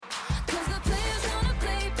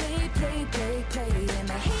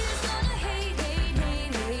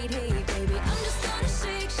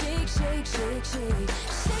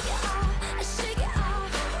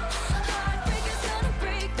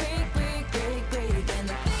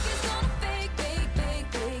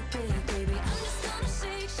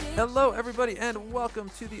Hello, everybody, and welcome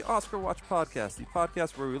to the Oscar Watch Podcast, the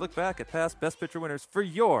podcast where we look back at past Best Picture winners for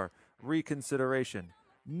your reconsideration.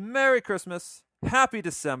 Merry Christmas, Happy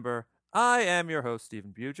December. I am your host,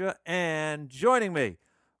 Stephen Buja, and joining me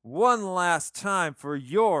one last time for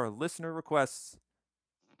your listener requests,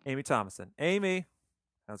 Amy Thomason. Amy,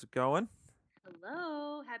 how's it going?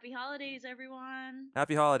 Hello. Happy holidays, everyone.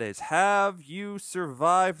 Happy holidays. Have you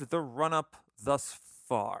survived the run-up thus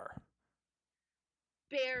far?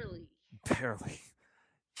 Barely.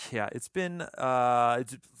 Yeah, it's been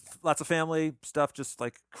lots of family stuff, just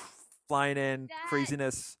like flying in,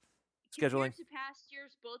 craziness, scheduling. Compared to past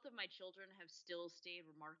years, both of my children have still stayed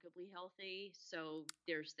remarkably healthy, so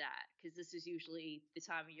there's that. Because this is usually the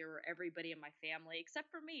time of year where everybody in my family,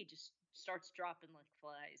 except for me, just starts dropping like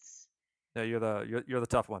flies. Yeah, you're the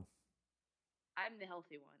tough one. I'm the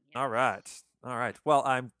healthy one. Yes. All right. Well,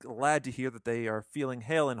 I'm glad to hear that they are feeling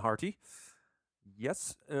hale and hearty.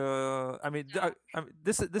 Yes. This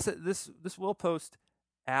will post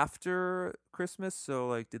after Christmas. So,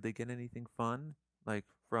 like, did they get anything fun? Like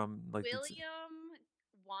from like William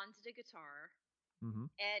wanted a guitar,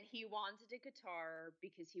 and he wanted a guitar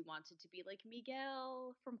because he wanted to be like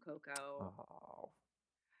Miguel from Coco. Oh,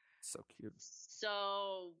 so cute.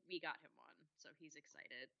 So we got him one. So he's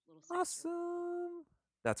excited. Awesome.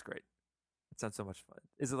 That's great. It sounds so much fun.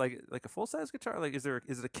 Is it like a full size guitar? Like, is it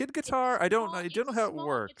a kid guitar? I don't know how it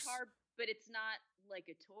works. Guitar, but it's not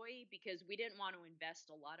like a toy because we didn't want to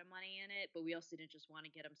invest a lot of money in it, but we also didn't just want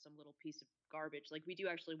to get him some little piece of garbage. Like, we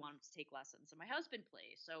do actually want him to take lessons, and my husband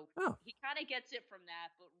plays, so he kind of gets it from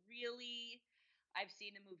that. But really, I've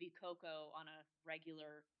seen the movie Coco on a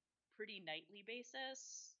regular, pretty nightly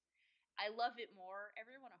basis. I love it more.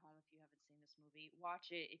 Everyone at home, if you haven't seen this movie,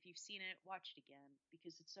 watch it. If you've seen it, watch it again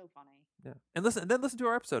because it's so funny. Yeah, and listen to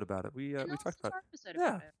our episode about it. We talked about it.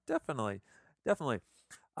 Yeah, definitely.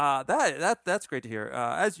 That's great to hear.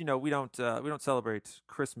 As you know, we don't celebrate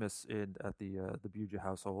Christmas at the Buja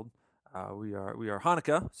household. We are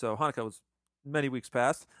Hanukkah, so Hanukkah was many weeks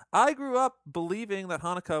past. I grew up believing that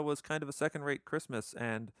Hanukkah was kind of a second-rate Christmas,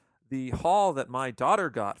 and the haul that my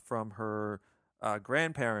daughter got from her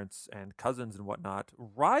grandparents and cousins and whatnot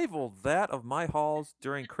rivaled that of my hauls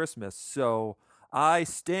during Christmas. So I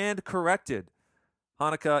stand corrected.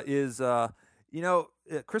 Hanukkah is,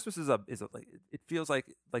 Christmas is it feels like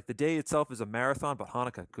the day itself is a marathon, but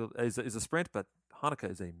Hanukkah is a sprint. But Hanukkah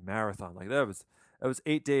is a marathon. Like that was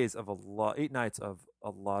 8 days of 8 nights of a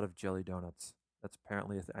lot of jelly donuts. That's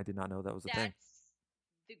apparently I did not know that was a thing. That's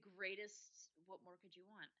the greatest. What more could you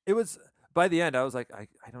want? It was. By the end, I was like, I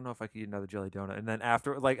don't know if I could eat another jelly donut. And then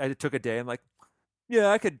after, like, I took a day. I'm like, yeah,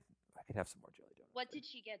 I could have some more jelly donuts. What did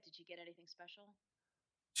she get? Did she get anything special?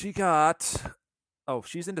 She got. Oh,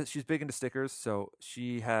 she's big into stickers. So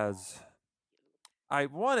she has. I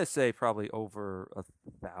want to say probably over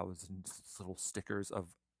 1,000 little stickers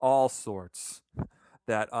of all sorts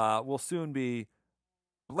that will soon be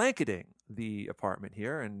blanketing the apartment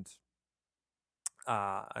here, and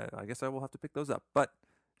I guess I will have to pick those up, but.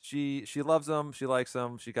 She loves them. She likes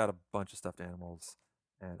them. She got a bunch of stuffed animals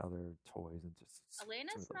and other toys and just.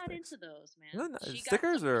 Elena's not into those, man. She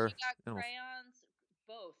stickers or she got crayons,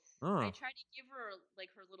 both. I tried to give her like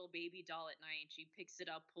her little baby doll at night, and she picks it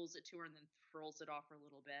up, pulls it to her, and then throws it off her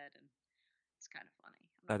little bed, and it's kind of funny.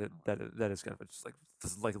 That is kind of just like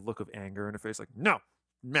this like look of anger in her face, like no,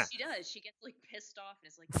 nah. She does. She gets like pissed off and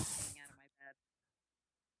is like getting out of my bed.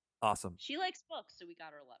 Awesome. She likes books, so we got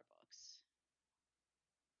her a lot of books.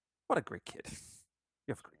 What a great kid.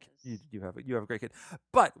 You have a great kid. You have a great kid.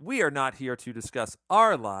 But we are not here to discuss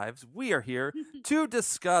our lives. We are here to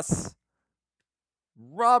discuss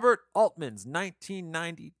Robert Altman's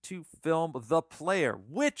 1992 film, The Player,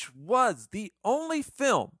 which was the only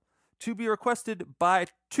film to be requested by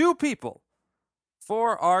 2 people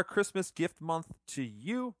for our Christmas gift month to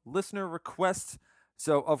you, listener requests.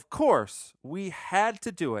 So, of course, we had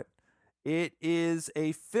to do it. It is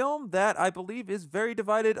a film that I believe is very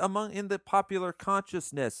divided in the popular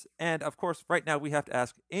consciousness. And, of course, right now we have to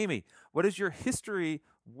ask, Amy, what is your history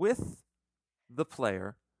with The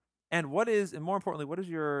Player? And more importantly, what is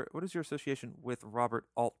your association with Robert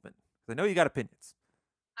Altman? Because I know you got opinions.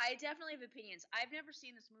 I definitely have opinions. I've never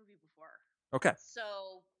seen this movie before. Okay.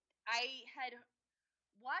 So I had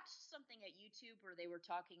watched something at YouTube where they were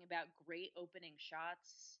talking about great opening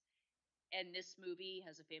shots. And this movie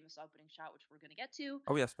has a famous opening shot, which we're going to get to.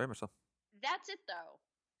 Oh, yes, very much so. That's it, though.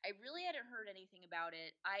 I really hadn't heard anything about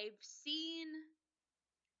it. I've seen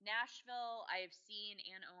Nashville, I have seen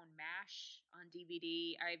and own MASH on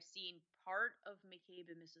DVD. I've seen part of McCabe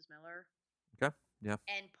and Mrs. Miller. Okay. Yeah.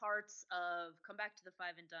 And parts of Come Back to the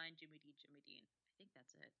Five and Dine, Jimmy Dean, Jimmy Dean. I think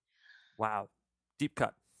that's it. Wow. Deep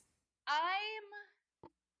cut. I'm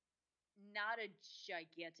not a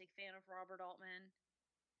gigantic fan of Robert Altman.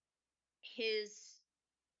 His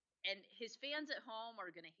fans at home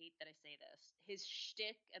are gonna hate that I say this. His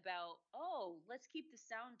shtick about, let's keep the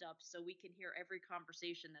sound up so we can hear every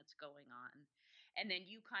conversation that's going on, and then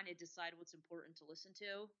you kind of decide what's important to listen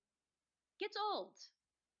to, gets old.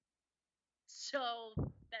 So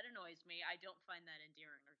that annoys me. I don't find that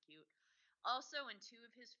endearing or cute. Also, in two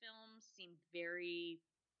of his films, they're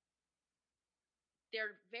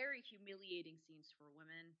very humiliating scenes for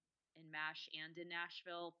women in MASH and in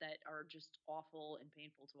Nashville that are just awful and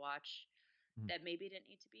painful to watch. That maybe didn't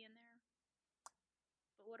need to be in there.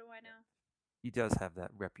 But what do I know? He does have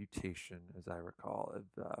that reputation, as I recall.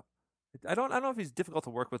 I don't know if he's difficult to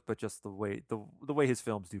work with, but just the way his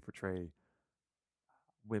films do portray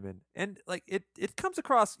women, and like it comes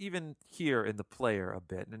across even here in The Player a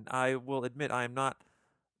bit. And I will admit, I am not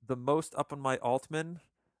the most up on my Altman.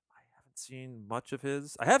 I haven't seen much of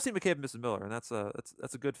his. I have seen McCabe and Mrs. Miller, and that's a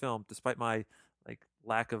good film, despite my like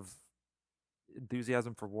lack of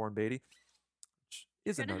enthusiasm for Warren Beatty.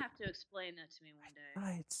 You're gonna have to explain that to me one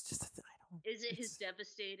day. It's just I don't. Is it his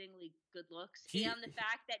devastatingly good looks and the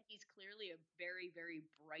fact that he's clearly a very, very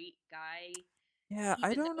bright guy? Yeah,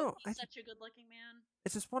 I don't know. He's such a good-looking man.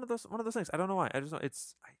 It's just one of those things. I don't know why. I just know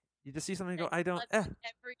you just see something and go. I don't.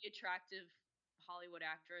 Every attractive Hollywood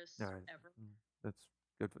actress ever. That's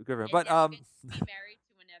good for him. But be married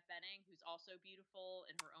to Annette Bening, who's also beautiful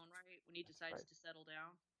in her own right when he decides to settle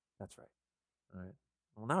down. That's right. All right.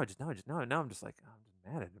 Well, now I'm just mad at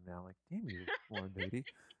him now. Like, damn you, Warren Beatty.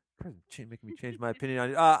 Making me change my opinion on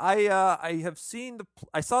it. I have seen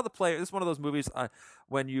I saw The Player. This is one of those movies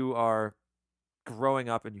when you are growing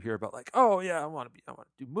up and you hear about like, oh yeah, I want to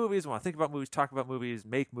do movies, I want to think about movies, talk about movies,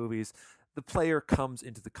 make movies. The Player comes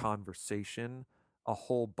into the conversation a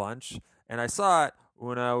whole bunch, and I saw it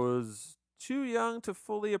when I was too young to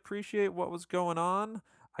fully appreciate what was going on.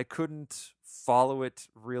 I couldn't follow it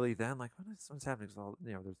really then. Like, what's happening? There's all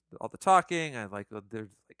the talking. There's like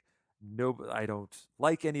no, I don't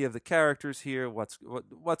like any of the characters here. What's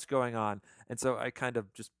going on? And so I kind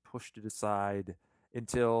of just pushed it aside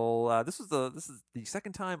until this is the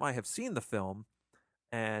second time I have seen the film,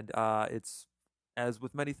 and it's, as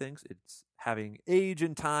with many things, it's having age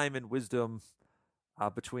and time and wisdom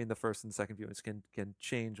between the first and second viewings can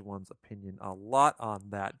change one's opinion a lot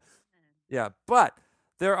on that. Yeah, but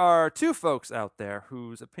there are two folks out there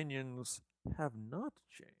whose opinions have not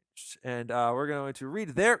changed, and we're going to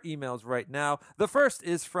read their emails right now. The first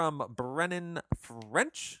is from Brennan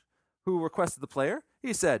French, who requested The Player.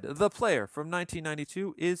 He said, The Player from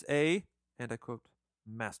 1992 is a, and I quote,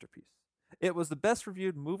 masterpiece. It was the best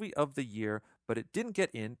reviewed movie of the year, but it didn't get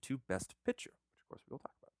into Best Picture, which of course we will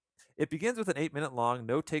talk about. It begins with an 8-minute long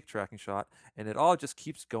no-take tracking shot, and it all just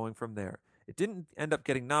keeps going from there. It didn't end up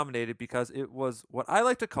getting nominated because it was what I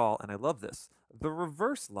like to call, and I love this, the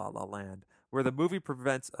reverse La La Land, where the movie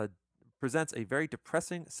presents a very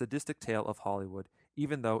depressing, sadistic tale of Hollywood,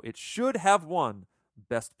 even though it should have won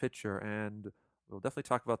Best Picture, and we'll definitely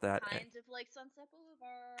talk about that. Kind of like Sunset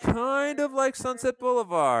Boulevard. Kind of like Sunset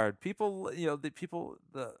Boulevard. People,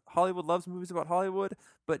 the Hollywood loves movies about Hollywood,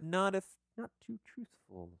 but not too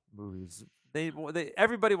truthful movies.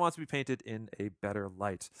 Everybody wants to be painted in a better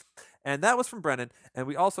light. And that was from Brennan. And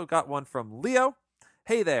we also got one from Leo.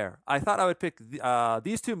 Hey there. I thought I would pick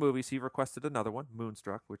these two movies. He requested another one,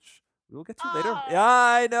 Moonstruck, which we will get to later. Yeah,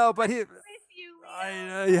 I know, but I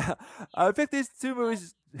know, yeah. I picked these two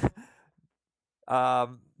movies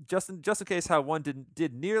just in case how one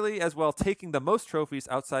did nearly as well, taking the most trophies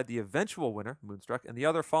outside the eventual winner, Moonstruck, and the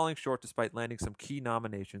other falling short despite landing some key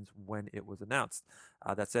nominations when it was announced.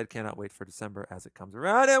 That said, cannot wait for December as it comes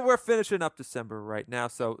around, and we're finishing up December right now.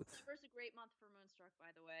 So December's a great month for Moonstruck, by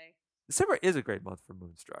the way. December is a great month for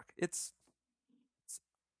Moonstruck. It's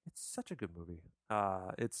such a good movie.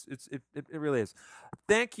 It really is.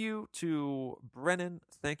 Thank you to Brennan.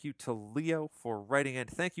 Thank you to Leo for writing in.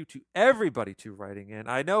 Thank you to everybody to writing in.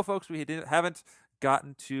 I know, folks, we haven't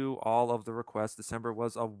gotten to all of the requests. December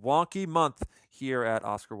was a wonky month here at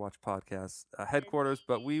Oscar Watch Podcast headquarters,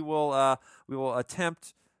 but we will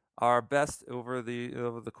attempt our best over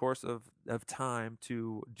the course of time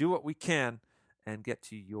to do what we can and get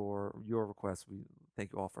to your requests. We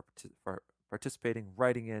thank you all for participating,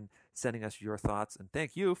 writing in, sending us your thoughts, and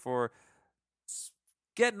thank you for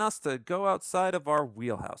getting us to go outside of our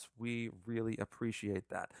wheelhouse. We really appreciate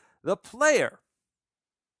that. The Player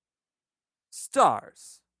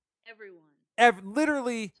stars Everyone.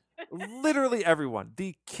 literally everyone.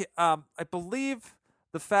 I believe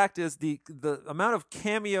the fact is the amount of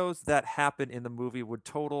cameos that happen in the movie would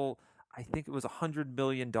total. I think it was $100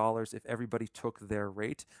 million if everybody took their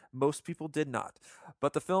rate. Most people did not,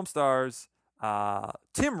 but the film stars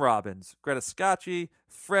Tim Robbins, Greta Scacchi,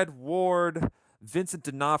 Fred Ward, Vincent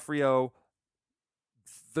D'Onofrio,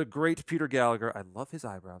 the great Peter Gallagher. I love his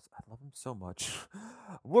eyebrows. I love him so much.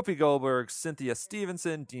 Whoopi Goldberg, Cynthia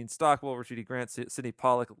Stevenson, Dean Stockwell, Rashidi Grant, Sidney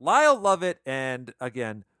Pollack, Lyle Lovett, and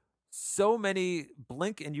again, so many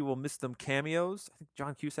blink and you will miss them cameos. I think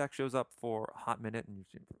John Cusack shows up for a hot minute and you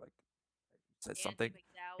see like says something.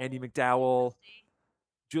 Andy McDowell,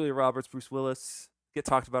 Julia Roberts, Bruce Willis get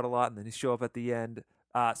talked about a lot, and then he show up at the end.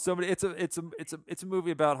 So many. It's a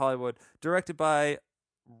movie about Hollywood, directed by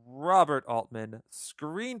Robert Altman,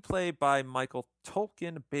 screenplay by Michael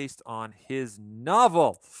Tolkien based on his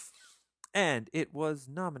novel. And it was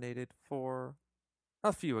nominated for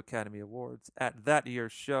a few Academy Awards at that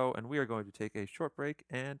year's show. And we are going to take a short break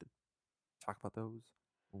and talk about those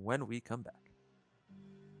when we come back.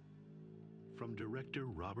 From director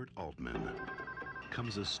Robert Altman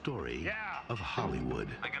comes a story of Hollywood.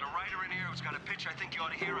 I got a writer in here who's got a pitch I think you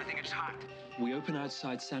ought to hear. I think it's hot. We open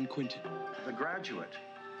outside San Quentin. The Graduate,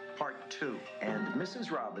 Part 2. And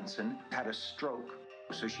Mrs. Robinson had a stroke,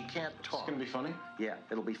 so she can't talk. It's gonna be funny? Yeah,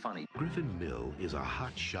 it'll be funny. Griffin Mill is a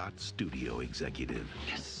hotshot studio executive.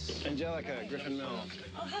 Yes. Angelica, Griffin Mill.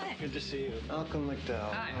 Oh, hi. Good to see you. Malcolm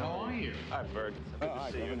McDowell. Hi, how are you? Hi, Bert. Good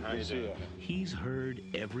to see you. How you doing? He's heard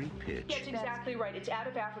every pitch. That's exactly right. It's Out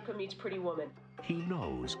of Africa meets Pretty Woman. He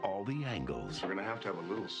knows all the angles. We're gonna have to have a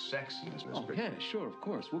little sex in this Oh, yeah, sure, of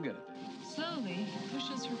course. We'll get it. Slowly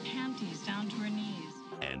pushes her panties down to her knees.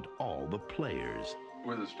 And all the players.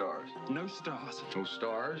 We're the stars. No stars. No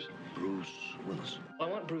stars? Bruce Willis. I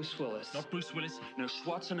want Bruce Willis. Not Bruce Willis. No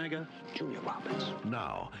Schwarzenegger. Julia Roberts.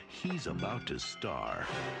 Now, he's about to star.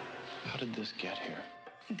 How did this get here?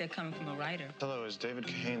 They're coming from a writer. Hello, is David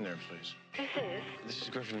Kahane there, please? This is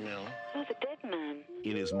Griffin Mill. Oh, the dead man.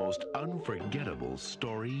 In his most unforgettable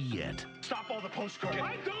story yet. Stop all the postcards.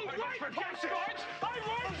 I don't write postcards! I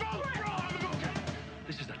write postcards!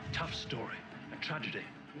 This is a tough story. A tragedy.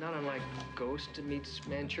 Not unlike Ghost meets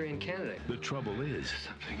Manchurian Candidate. The trouble is,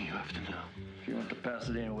 Something you have to know. If you went to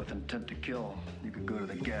Pasadena with intent to kill, you could go to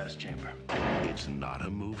the gas chamber. it's not a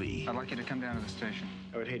movie. I'd like you to come down to the station.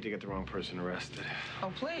 I would hate to get the wrong person arrested.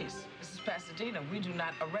 Oh, please. This is Pasadena. We do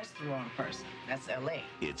not arrest the wrong person. That's L.A.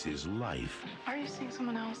 It's his life. Are you seeing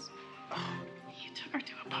someone else? You took her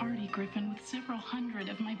to a party, Griffin, with several hundred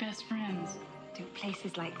of my best friends. Do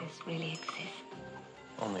places like this really exist?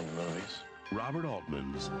 Only in the movies. Robert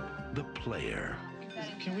Altman's The Player.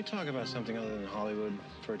 Can we talk about something other than Hollywood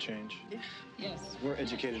for a change? Yes. We're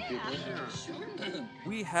educated people. Sure.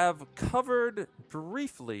 We have covered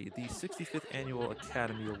briefly the 65th Annual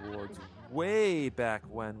Academy Awards way back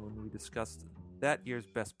when we discussed that year's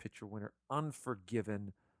Best Picture winner,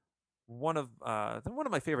 Unforgiven. One of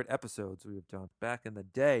my favorite episodes we have done back in the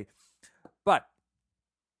day. But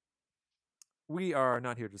we are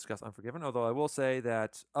not here to discuss Unforgiven, although I will say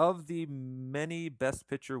that of the many Best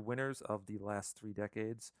Picture winners of the last 3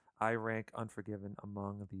 decades, I rank Unforgiven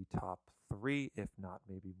among the top 3, if not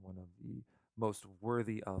maybe one of the most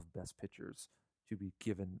worthy of Best Pictures to be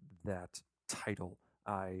given that title.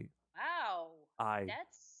 I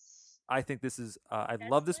think this is. I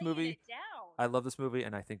love this movie. I love this movie,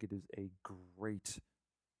 and I think it is a great,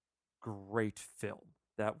 great film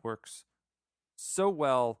that works so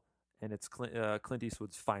well. And it's Clint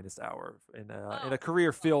Eastwood's finest hour in a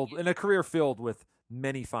career filled with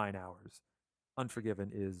many fine hours. Unforgiven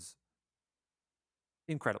is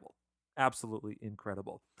incredible, absolutely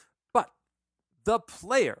incredible. But The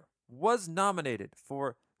Player was nominated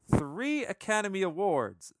for 3 Academy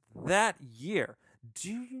Awards that year.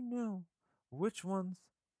 Do you know which ones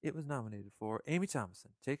it was nominated for? Amy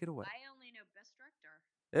Thomason, take it away. I only know Best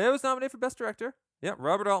Director. It was nominated for Best Director. Yeah,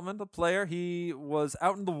 Robert Altman, The Player. He was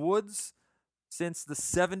out in the woods since the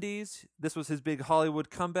 70s. This was his big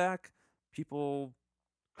Hollywood comeback. People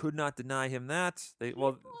could not deny him that.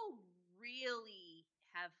 People really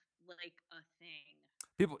have like a thing.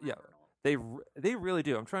 People, yeah, they really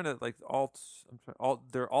do. I'm trying to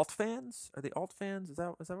they're Altfans. Are they Altfans? Is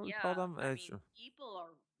that what we call them? I mean, people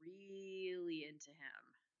are really into him.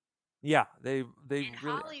 Yeah, they and really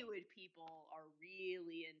Hollywood people are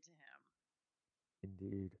really into him.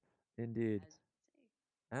 Indeed.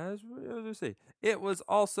 As we say, it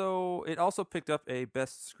also picked up a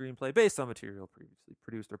best screenplay based on material previously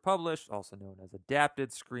produced or published, also known as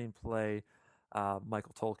adapted screenplay.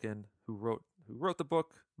 Michael Tolkien, who wrote the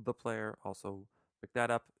book, The Player also picked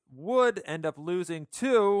that up. Would end up losing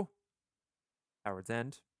to Howard's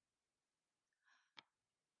End.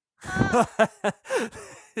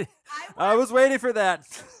 I was waiting for that.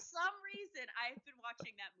 For some reason, I've been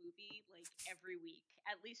watching that movie like every week,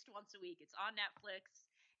 at least once a week. It's on Netflix,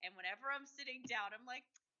 and whenever I'm sitting down, I'm like,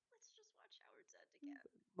 let's just watch Howard's End again.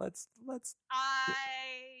 Let's.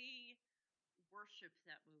 I worship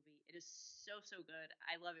that movie. It is so good.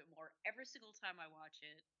 I love it more every single time I watch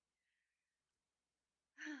it.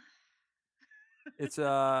 It's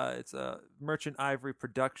a Merchant Ivory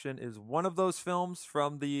production. Is one of those films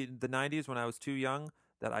from the 90s when I was too young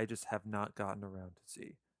that I just have not gotten around to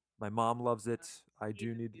see. My mom loves it. I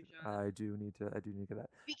do need to get that.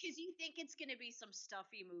 Because you think it's going to be some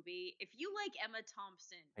stuffy movie. If you like Emma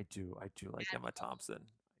Thompson. I do like Emma Thompson.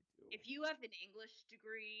 If you have an English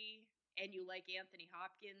degree and you like Anthony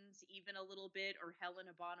Hopkins even a little bit, or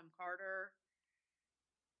Helena Bonham Carter.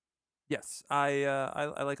 Yes, I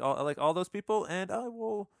like all those people, and I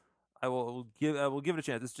will give it a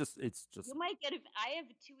chance. It's just You might get I have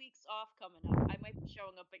 2 weeks off coming up. I might be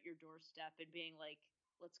showing up at your doorstep and being like,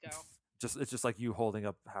 "Let's go." It's just like you holding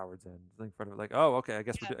up Howard's End in front of it, like, oh, okay, I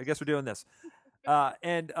guess we're doing this.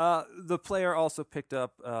 And The Player also picked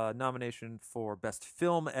up nomination for Best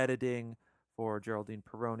Film Editing for Geraldine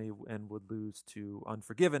Perroni, and would lose to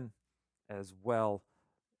Unforgiven as well.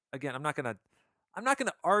 Again, I'm not gonna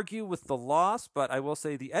argue with the loss, but I will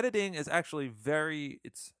say the editing is actually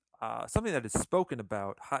it's something that is spoken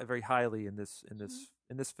about very highly in this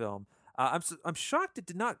film. I'm shocked it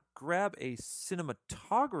did not grab a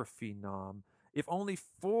cinematography nom, if only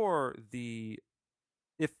for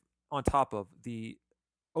on top of the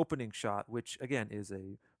opening shot, which again is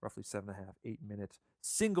a roughly 7.5-8 minute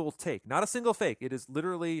single take, not a single fake. It is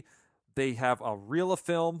literally, they have a reel of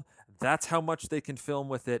film. That's how much they can film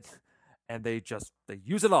with it. And they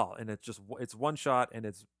use it all, and it's one shot, and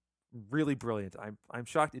it's really brilliant. I'm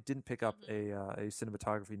shocked it didn't pick up a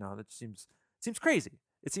cinematography nom. It seems crazy.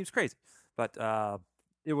 It seems crazy, but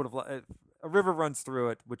it would have. A River Runs Through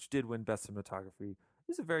It, which did win Best Cinematography,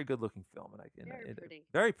 is a very good looking film, and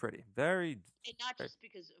very pretty, and not just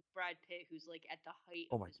because of Brad Pitt, who's like at the height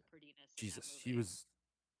of his prettiness. Jesus, he's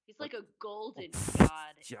like a golden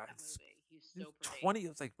god in that movie. He's so pretty. 20. It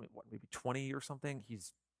was like maybe 20 or something.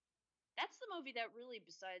 That's the movie that really,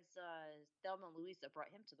 besides Thelma and Louise, that brought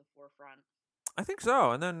him to the forefront. I think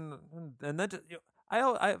so. And then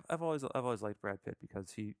I've always liked Brad Pitt,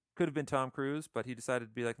 because he could have been Tom Cruise, but he decided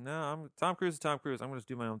to be like, no, Tom Cruise is Tom Cruise. I'm going to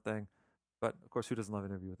do my own thing. But of course, who doesn't love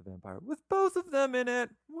Interview with the Vampire with both of them in it?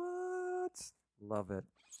 What? Love it.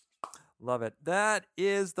 That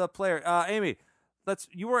is The Player. Amy,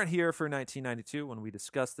 you weren't here for 1992 when we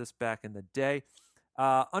discussed this back in the day.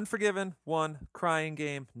 Unforgiven won, Crying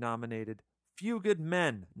Game nominated, Few Good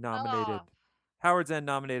Men nominated, Howard's End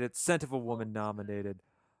nominated, Scent of a Woman nominated.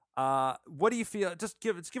 What do you feel? Just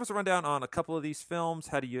give us a rundown on a couple of these films.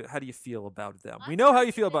 How do you feel about them? We know how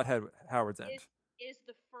you feel about Howard's End. Is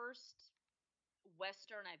the first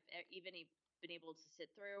Western I've even been able to sit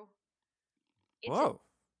through.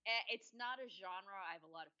 It's not a genre I have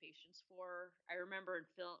a lot of patience for. I remember in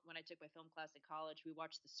film, when I took my film class at college, we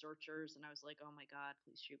watched The Searchers, and I was like, oh my God,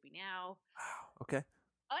 please shoot me now. Wow. Okay.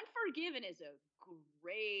 Unforgiven is a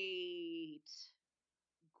great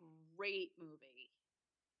movie.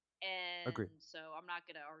 And Agreed. So I'm not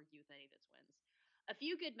going to argue with any of its wins. A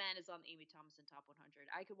Few Good Men is on the Amy Thompson Top 100.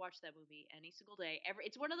 I could watch that movie any single day.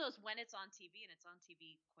 It's one of those, when it's on TV, and it's on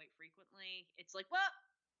TV quite frequently, it's like, well,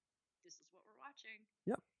 this is what we're watching.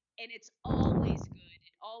 Yep. And it's always good.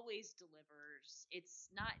 It always delivers. It's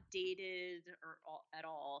not dated at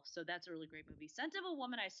all. So that's a really great movie. Scent of a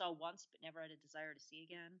Woman I saw once, but never had a desire to see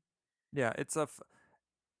again. Yeah, it's a fine.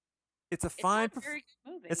 It's not a very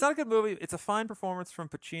good movie. It's not a good movie. It's a fine performance from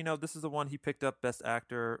Pacino. This is the one he picked up Best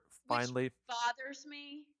Actor finally. Which bothers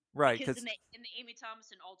me. Right, because in the Amy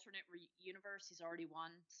Thompson alternate universe, he's already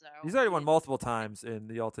won. So he's already won multiple times in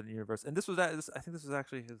the alternate universe, and I think this was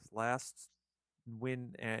actually his last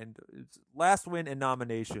win and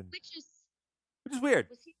nomination, which is weird.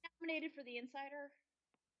 Was he nominated for The Insider?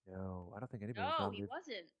 No, I don't think anybody. No, was he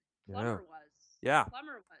wasn't. No. Plummer was. Yeah,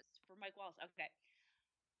 Plummer was for Mike Wallace. Okay.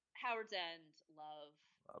 Howard's End, love.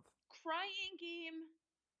 Crying Game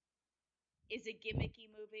is a gimmicky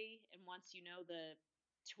movie, and once you know the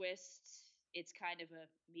twist, it's kind of a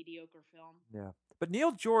mediocre film. Yeah, but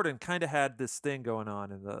Neil Jordan kind of had this thing going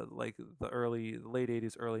on in the late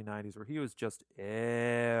 '80s, early '90s, where he was just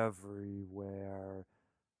everywhere.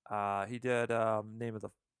 He did Name of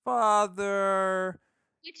the Father,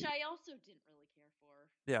 which I also didn't really care for.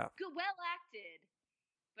 Yeah, Good, well acted,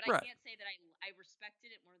 But I can't say that I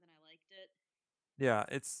respected it more than I liked it. Yeah,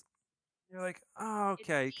 you're like, oh,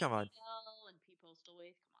 okay, it's come on. And P. Postal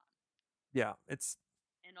Waite, come on. Yeah, it's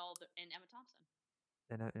and Emma Thompson.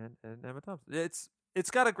 And Emma Thompson.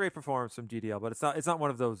 It's got a great performance from DDL, but it's not one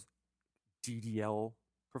of those DDL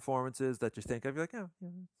performances that you think of. You're like, oh,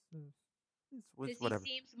 yeah, it's whatever.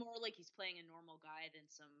 He seems more like he's playing a normal guy than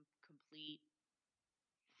some complete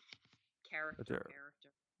character.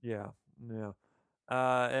 Yeah.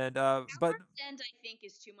 But End, I think,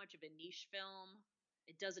 is too much of a niche film.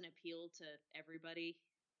 It doesn't appeal to everybody.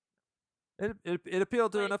 It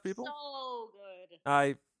appealed to enough people. So good.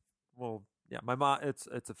 My mom. It's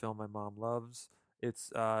a film my mom loves.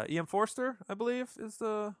 It's E.M. Forster, I believe, is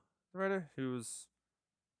the writer whose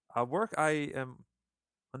work I am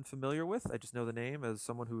unfamiliar with. I just know the name as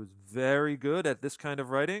someone who is very good at this kind of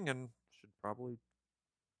writing and should probably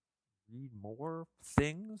read more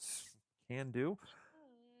things. Can do.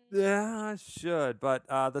 Yeah, I should. But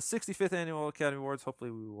the 65th Annual Academy Awards, hopefully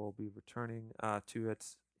we will be returning to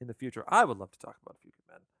it in the future. I would love to talk about A Few Good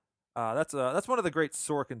Men. That's one of the great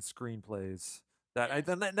Sorkin screenplays.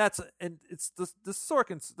 It's the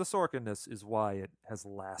Sorkinness is why it has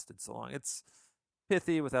lasted so long. It's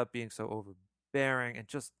pithy without being so overbearing, and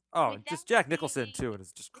just Jack Nicholson too. It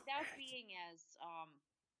is just without being as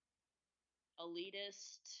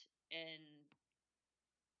elitist and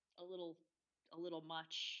a little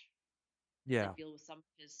much. Yeah, I feel with some of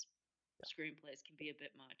his screenplays can be a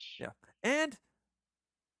bit much. Yeah, and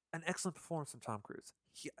an excellent performance from Tom Cruise.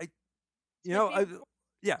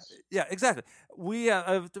 Yeah, exactly.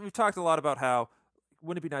 We've talked a lot about how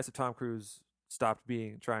wouldn't it be nice if Tom Cruise stopped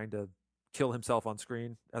trying to kill himself on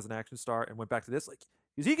screen as an action star and went back to this,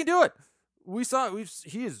 because he can do it.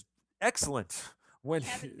 He is excellent.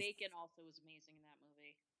 Kevin Bacon also was amazing in that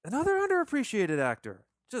movie. Another underappreciated actor,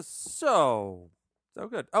 just so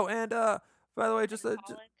good. Oh, and by the way, Kevin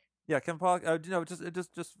Pollak.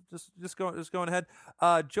 Just going ahead.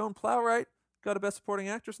 Joan Plowright got a Best Supporting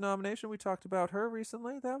Actress nomination. We talked about her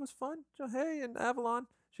recently. That was fun. Hey, in Avalon.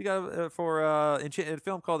 She got for a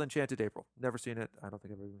film called Enchanted April. Never seen it. I don't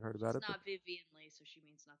think I've even heard about it. It's not Vivian Leigh, so she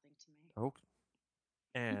means nothing to me. Okay.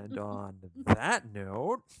 And on that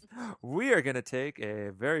note, we are going to take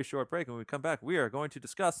a very short break. And when we come back, we are going to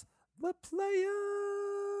discuss The Playa.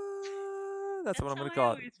 That's what I'm going to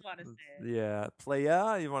call it. Yeah,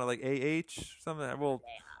 Playa. You want to AH? Something.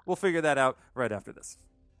 We'll figure that out right after this.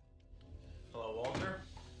 Hello, Walter.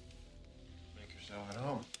 Make yourself at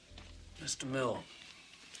home. Mr. Mill,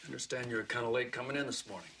 I understand you're kind of late coming in this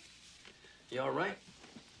morning. You all right?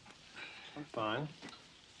 I'm fine.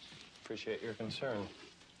 Appreciate your concern.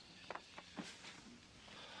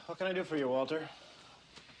 What can I do for you, Walter?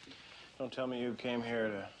 Don't tell me you came here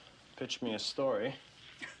to pitch me a story.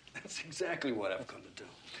 That's exactly what I've come to do.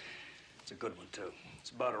 It's a good one, too. It's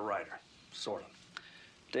about a writer, sort of.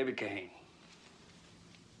 David Kahane.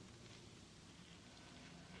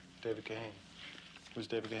 David Kahane. Who's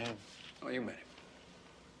David Kahane? Oh, you met him.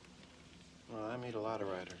 Well, I meet a lot of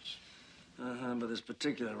writers. But this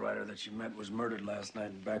particular writer that you met was murdered last night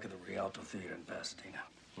in the back of the Rialto Theater in Pasadena.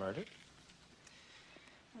 Murdered?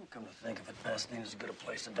 Well, come to think of it, Pasadena's as good a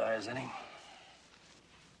place to die as any.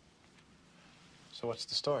 So what's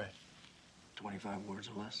the story? 25 words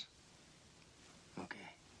or less? Okay.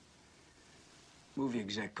 Movie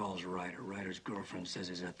exec calls writer. Writer's girlfriend says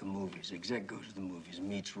he's at the movies. Exec goes to the movies,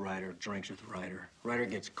 meets writer, drinks with writer. Writer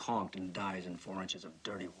gets conked and dies in 4 inches of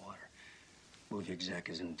dirty water. Movie exec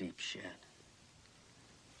is in deep shit.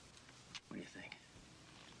 What do you think?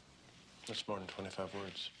 That's more than 25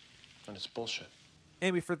 words. And it's bullshit.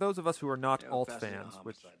 Amy, for those of us who are not Altfans,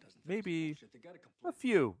 which maybe a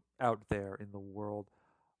few out there in the world,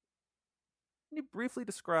 can you briefly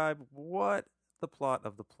describe what the plot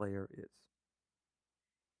of The Player is?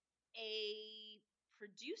 A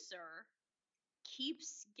producer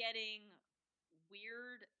keeps getting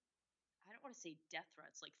weird, I don't want to say death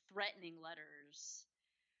threats, threatening letters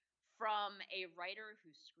from a writer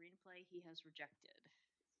whose screenplay he has rejected.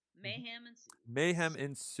 Mayhem ensues. Mayhem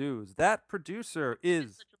ensues. That producer is...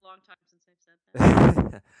 It's such a long time since I've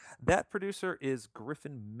said that. That producer is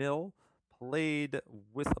Griffin Mill, played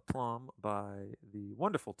with aplomb by the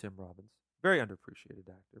wonderful Tim Robbins. Very underappreciated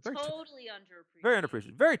actor. Totally underappreciated. Very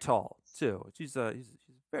underappreciated. Very tall too. He's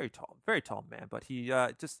very tall man. But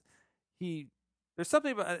there's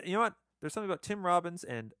something about There's something about Tim Robbins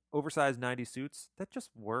and oversized 90s suits that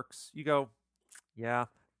just works. You go, yeah,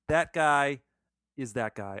 that guy is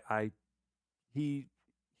that guy. He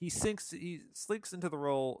slinks into the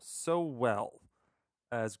role so well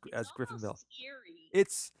as Griffin Mill. Eerie.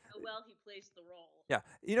 It's well he plays the role. Yeah,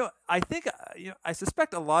 I think I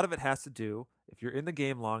suspect a lot of it has to do, if you're in the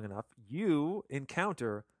game long enough, you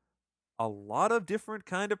encounter a lot of different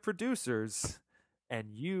kind of producers,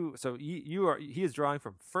 and he is drawing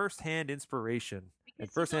from firsthand inspiration because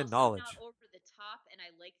and firsthand he's also knowledge. Not over the top, and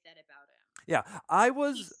I like that about him. Yeah,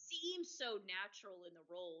 He seems so natural in the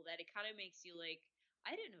role that it kind of makes you like,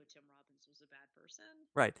 I didn't know Tim Robbins was a bad person.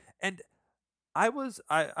 Right, and I was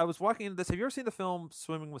walking into this. Have you ever seen the film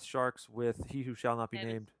Swimming with Sharks with He Who Shall Not Be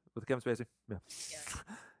Named with Kevin Spacey? Yeah.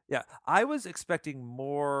 Yeah, I was expecting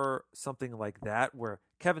more something like that, where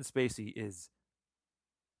Kevin Spacey is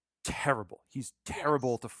terrible. He's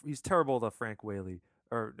terrible to Frank Whaley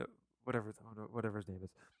or whatever his name is,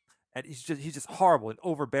 and he's just horrible and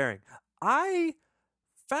overbearing. I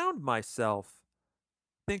found myself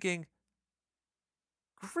thinking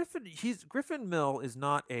Griffin Mill is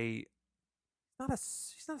not he's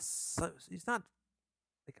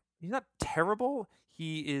not terrible.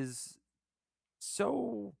 He is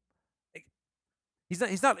so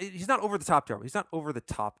he's not over the top terrible. He's not over the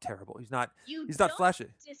top terrible. He's not flashy.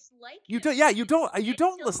 Dislike you him. don't you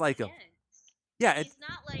don't dislike him. Yeah, he's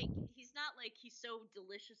not like he's so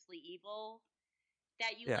deliciously evil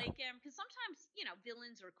that you like him, because sometimes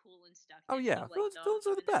villains are cool and stuff. Oh yeah, villains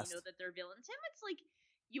are the best. You know that they're villains. Him, it's like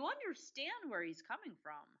you understand where he's coming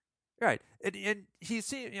from. Right, and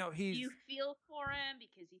he's you feel for him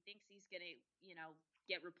because he thinks he's gonna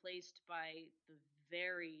get replaced by the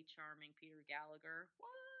very charming Peter Gallagher. What?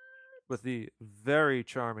 With the very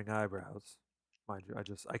charming eyebrows, mind you.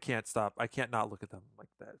 I can't not look at them like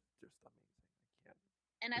that. Just amazing. I can't.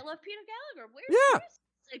 And I love Peter Gallagher. Where's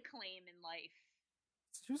his acclaim in life?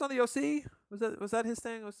 He was on the OC. Was that his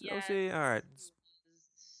thing? OC? All right.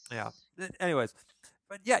 Yeah. Anyways,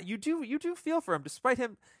 but yeah, you do feel for him, despite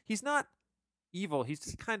him. He's not evil. He's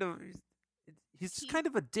just kind of kind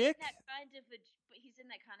of a dick. But he's in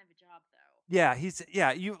that kind of a job, though. Yeah,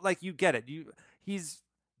 you get it. He's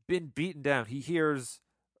been beaten down. He hears,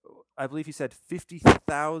 I believe he said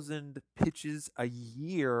 50,000 pitches a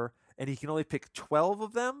year, and he can only pick 12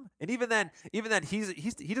 of them. And even then, he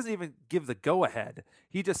doesn't even give the go ahead.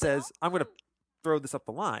 He just says, "I'm going to throw this up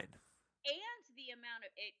the line." And the amount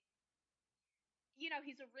of it,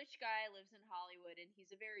 he's a rich guy, lives in Hollywood, and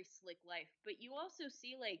he's a very slick life. But you also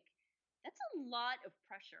see that's a lot of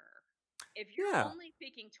pressure. If you're only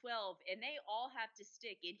picking 12 and they all have to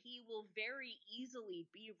stick, and he will very easily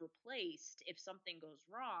be replaced if something goes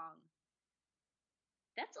wrong,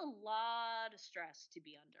 that's a lot of stress to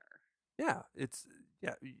be under. Yeah,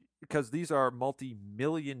 because these are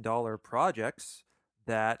multi-million-dollar projects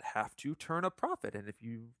that have to turn a profit, and if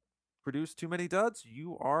you produce too many duds,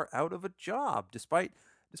 you are out of a job. Despite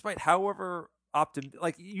however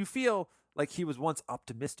you feel like he was once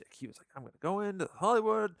optimistic. He was like, I'm going to go into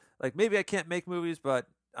Hollywood. Like, maybe I can't make movies, but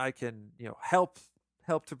I can, help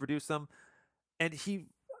to produce them. And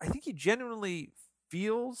I think he genuinely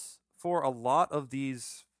feels for a lot of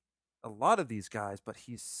these guys, but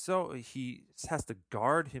he has to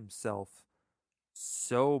guard himself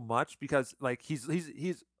so much because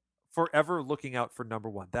he's forever looking out for number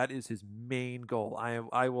one. That is his main goal. I'm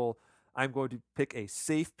going to pick a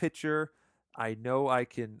safe pitcher. I know I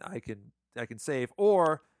can save,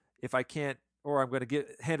 or if I can't, or I'm going to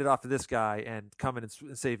hand it off to this guy and come in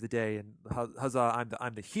and save the day. And huzzah,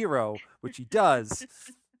 I'm the hero, which he does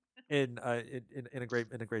in a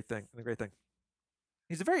great thing.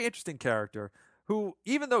 He's a very interesting character who,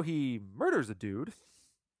 even though he murders a dude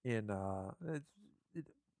in a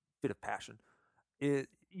bit of passion,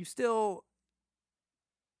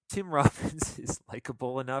 Tim Robbins is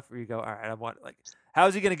likable enough where you go, all right,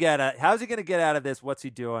 how's he gonna get out of this? What's he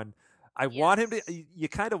doing? Want him to. You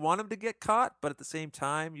kind of want him to get caught, but at the same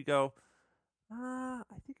time, you go, I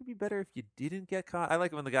think it'd be better if you didn't get caught. I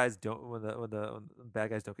like it when the guys don't, when the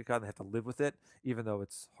bad guys don't get caught and they have to live with it, even though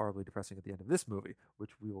it's horribly depressing at the end of this movie,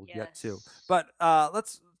 which we will get to. But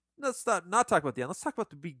let's not talk about the end. Let's talk about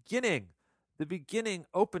the beginning. The beginning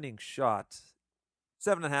opening shot.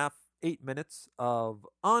 7.5, 8 minutes of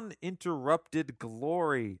uninterrupted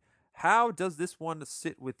glory. How does this one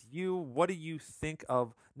sit with you? What do you think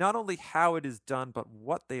of not only how it is done, but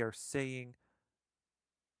what they are saying,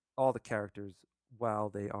 all the characters, while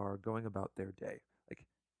they are going about their day? Like,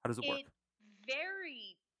 how does it work? It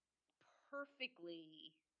very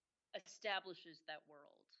perfectly establishes that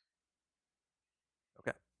world.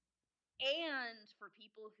 Okay. And for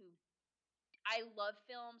people who... I love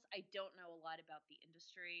films. I don't know a lot about the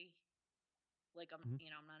industry. Like, I'm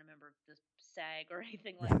not a member of the SAG or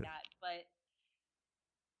anything like that. But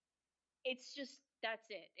it's just,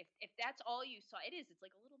 that's it. If that's all you saw, it's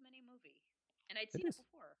like a little mini movie. And I'd seen it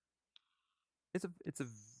before. It's a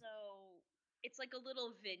so it's like a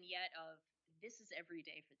little vignette of this is every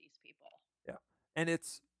day for these people. Yeah, and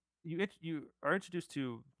it's you are introduced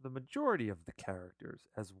to the majority of the characters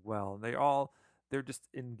as well. And they're just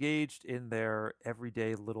engaged in their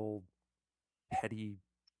everyday little petty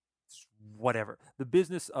whatever, the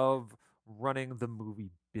business of running the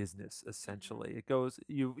movie business. Essentially, it goes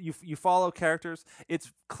you follow characters.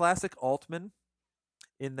 It's classic Altman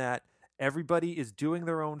in that everybody is doing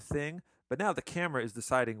their own thing, but now the camera is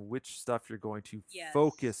deciding which stuff you're going to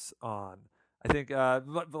focus on. I think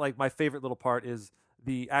like my favorite little part is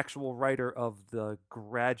the actual writer of The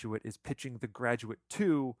Graduate is pitching The Graduate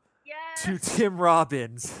 2 to Tim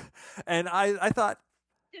Robbins. And I thought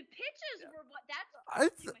the pitches were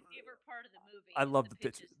that's my favorite part of the movie. I love the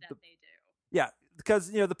pitches that they do. Yeah, because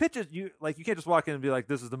the pitches you can't just walk in and be like,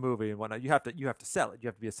 this is the movie and whatnot. You have to sell it. You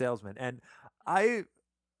have to be a salesman. And I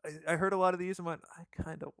heard a lot of these and went,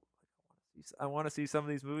 I want to see some of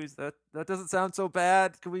these movies. That doesn't sound so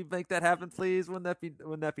bad. Can we make that happen, please? Wouldn't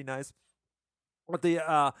that be nice?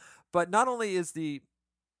 But not only is the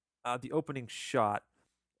opening shot,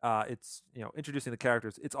 it's introducing the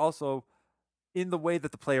characters. It's also in the way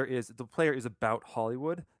that the player is about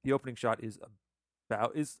Hollywood. The opening shot is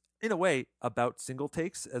in a way about single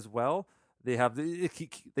takes as well. They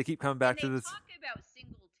keep coming back to this. Talk about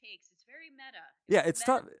single takes. It's very meta. It's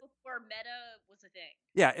tough. Before meta was a thing.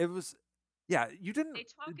 Yeah, it was. Yeah, you didn't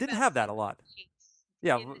have that a lot.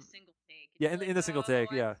 Yeah, in the single take. In the single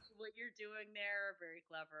take. Yeah. What you're doing there, very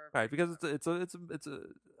clever. Right, because it's a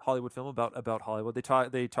Hollywood film about Hollywood.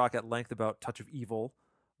 They talk at length about Touch of Evil,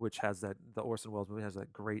 which has the Orson Welles movie has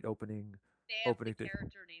that great opening. They have the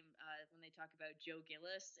character name when they talk about Joe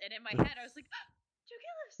Gillis, and in my head I was like, Joe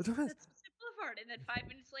Gillis, that's Sunset Boulevard. And then 5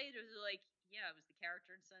 minutes later, they're like, yeah, it was the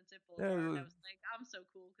character in Sunset Boulevard. And I was like, I'm so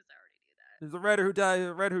cool because I already knew that. There's a writer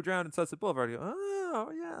who drowned in Sunset Boulevard. You go,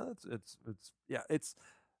 oh yeah, it's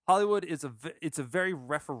Hollywood is it's a very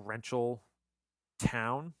referential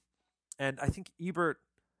town, and I think Ebert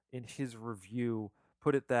in his review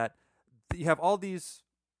put it that you have all these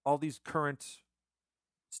current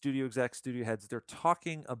studio execs, studio heads. They're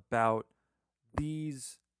talking about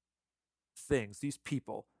these things, these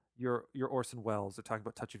people. Your Orson Welles. They're talking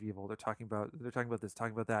about Touch of Evil. They're talking about this,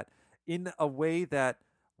 talking about that, in a way that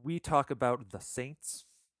we talk about the Saints.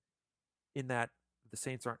 In that the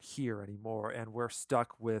Saints aren't here anymore, and we're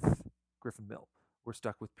stuck with Griffin Mill. We're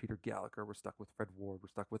stuck with Peter Gallagher. We're stuck with Fred Ward. We're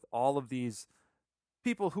stuck with all of these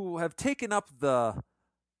people who have taken up the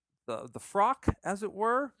frock, as it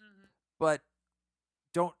were, but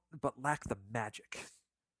lack the magic,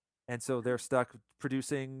 and so they're stuck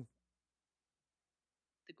producing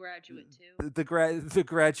The Graduate 2. The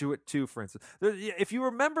Graduate 2, for instance. If you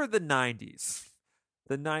remember the 90s,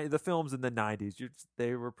 the films in the 90s,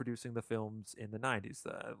 they were producing the films in the 90s.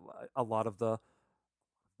 A lot of the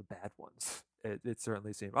bad ones. It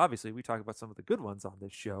certainly seemed. Obviously, we talk about some of the good ones on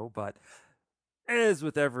this show, but as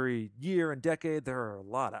with every year and decade, there are a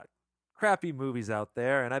lot of crappy movies out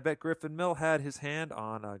there, and I bet Griffin Mill had his hand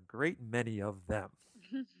on a great many of them.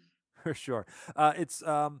 For sure. It's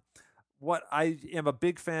what I am a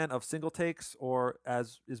big fan of single takes, or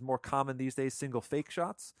as is more common these days, single fake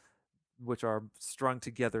shots, which are strung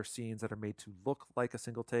together scenes that are made to look like a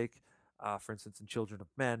single take. For instance, in Children of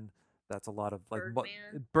Men, that's a lot of like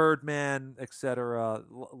Birdman, etc.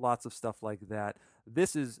 Lots of stuff like that.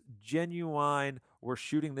 This is genuine. We're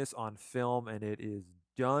shooting this on film, and it is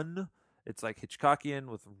done. It's like Hitchcockian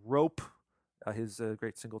with Rope, his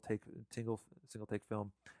great single take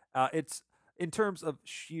film. It's in terms of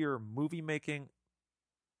sheer movie making.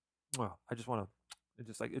 Well, I just want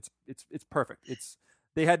to, it's perfect.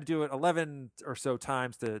 They had to do it 11 or so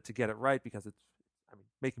times to get it right, because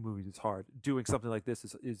making movies is hard. Doing something like this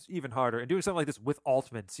is even harder, and doing something like this with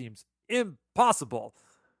Altman seems impossible.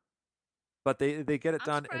 But they get it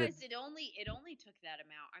done. I'm surprised it only took that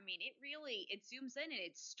amount. I mean, it zooms in and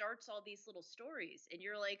it starts all these little stories, and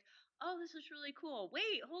you're like, oh, this is really cool.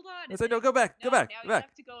 Wait, hold on. I said, no, go back. Now you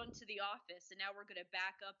have to go into the office, and now we're gonna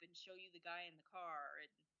back up and show you the guy in the car. And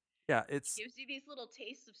yeah, it gives you these little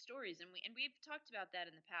tastes of stories, and we've talked about that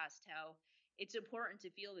in the past, how it's important to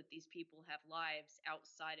feel that these people have lives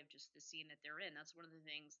outside of just the scene that they're in. That's one of the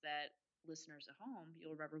things that listeners at home,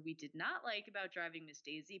 you'll remember we did not like about Driving Miss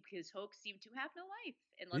Daisy, because Hoke seemed to have no life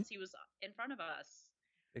unless he was in front of us.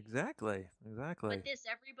 Exactly. But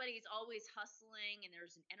everybody's always hustling, and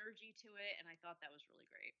there's an energy to it, and I thought that was really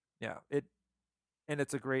great. Yeah,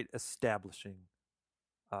 it's a great establishment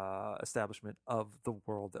of the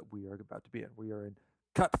world that we are about to be in. We are in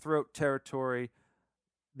cutthroat territory.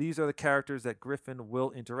 These are the characters that Griffin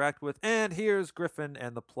will interact with, and here's Griffin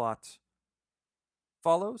and the plot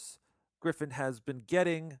follows. Griffin has been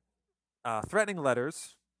getting threatening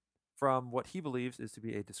letters from what he believes is to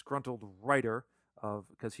be a disgruntled writer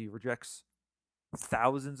because he rejects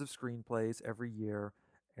thousands of screenplays every year,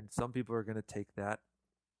 and some people are going to take that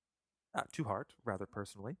to heart rather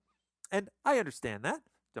personally, and I understand that.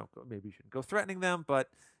 Don't go. Maybe you shouldn't go threatening them, but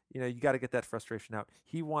you got to get that frustration out.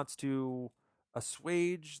 He wants to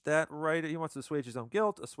assuage that writer. He wants to assuage his own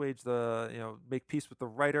guilt, assuage make peace with the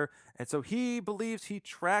writer, and so he believes he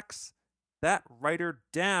tracks that writer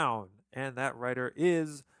down, and that writer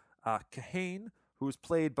is Kahane, who is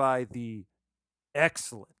played by the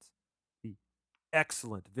excellent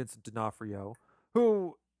Vincent D'Onofrio,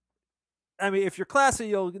 who, I mean, if you're classy,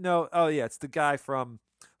 you'll know, oh yeah, it's the guy from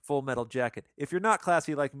Full Metal Jacket. If you're not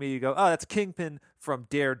classy like me, you go, oh, that's Kingpin from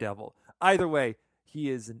Daredevil. Either way, he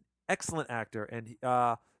is an excellent actor, and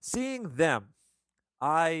seeing them,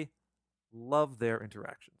 I love their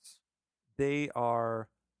interactions. They are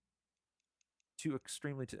two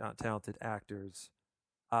extremely talented actors,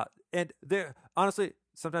 and they're honestly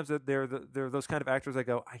sometimes they're those kind of actors. I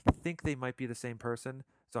go, I think they might be the same person,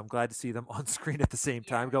 so I'm glad to see them on screen at the same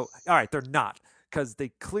time. Go, all right, they're not, because they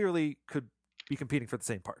clearly could be competing for the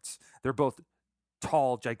same parts. They're both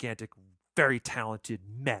tall, gigantic, very talented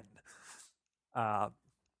men.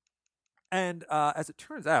 And as it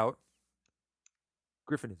turns out,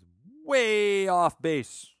 Griffin is way off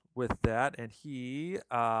base with that, and he,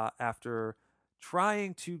 after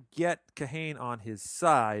trying to get Kahane on his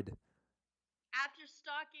side,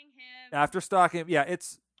 after stalking him, yeah,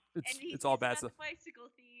 it's all bad stuff. The bicycle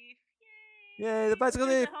thief. Yay, the bicycle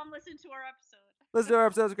thief. Listen to our episode. Listen to our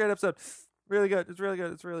episode. It's a great episode. Really good. It's really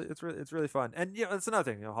good. It's really fun. And that's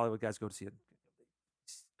another thing. Hollywood guys go to see it.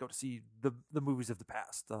 Go to see the movies of the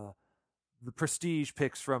past. The prestige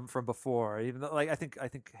picks from before. Even though, I think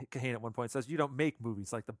Kahane at one point says, you don't make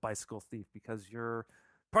movies like The Bicycle Thief because you're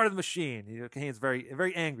part of the machine. Kahane's very,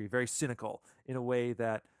 very angry, very cynical in a way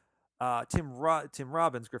that Tim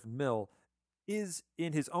Robbins, Griffin Mill, is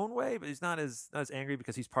in his own way, but he's not as angry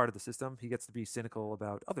because he's part of the system. He gets to be cynical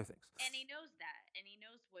about other things. And he knows that, and he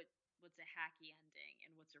knows what's a hacky ending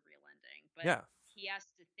and what's a real ending. But he has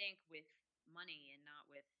to think with money and not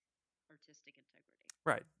with artistic integrity.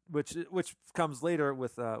 Right, which comes later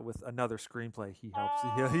with another screenplay. He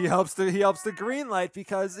helps the green light,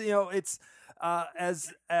 because it's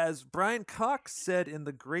as Brian Cox said in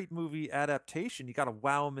the great movie adaptation, you got to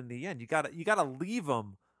wow them in the end. You got to leave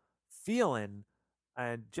them feeling,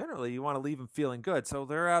 and generally you want to leave them feeling good. So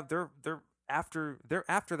they're after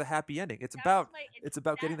the happy ending. It's about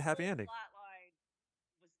getting the happy ending. Plotline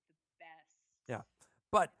was the best. Yeah,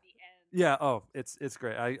 but it's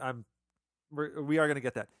great. We are going to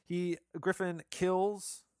get that. Griffin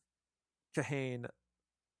kills Kahane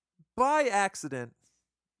by accident.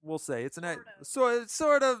 We'll say it's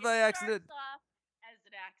sort of by accident. Starts off as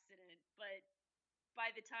an accident, but by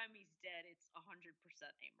the time he's dead, it's 100%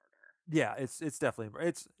 a murder. Yeah, it's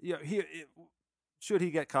definitely should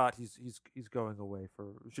he get caught, he's going away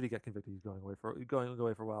for. Should he get convicted, he's going away for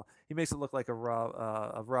a while. He makes it look like a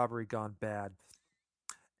robbery gone bad,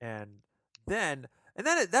 and then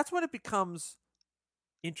that's when it becomes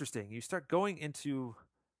interesting. You start going into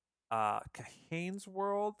Kahane's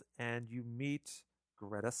world, and you meet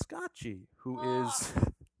Greta Scacchi, who is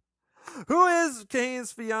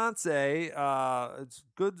Kahane's fiance. It's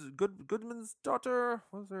Goodman's daughter.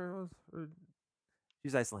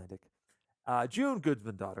 She's Icelandic. June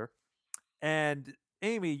Goodman's daughter. And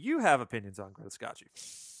Amy, you have opinions on Greta Scacchi.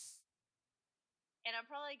 And I'm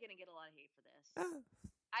probably going to get a lot of hate for this.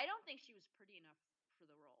 I don't think she was pretty enough for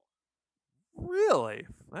the role. Really?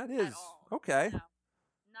 That is okay. No,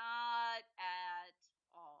 not at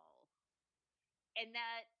all. And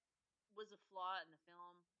that was a flaw in the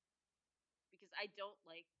film, because I don't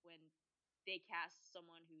like when they cast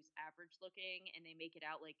someone who's average looking and they make it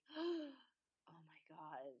out like, oh my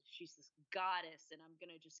God, she's this goddess, and I'm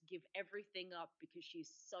going to just give everything up because she's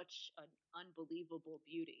such an unbelievable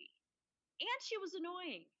beauty. And she was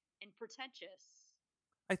annoying and pretentious.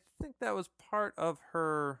 I think that was part of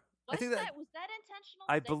her. Was that intentional?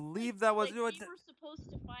 I believe that was. We were supposed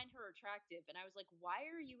to find her attractive, and I was like, "Why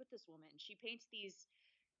are you with this woman? She paints these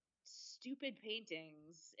stupid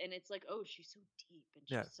paintings, and it's like, oh, she's so deep, and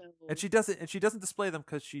she's so." And she doesn't display them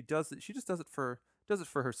because she just does it for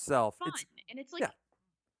herself. Fun. And it's like,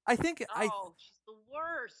 I think she's the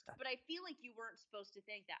worst. But I feel like you weren't supposed to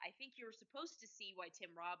think that. I think you were supposed to see why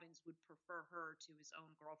Tim Robbins would prefer her to his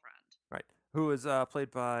own girlfriend. Right. Who is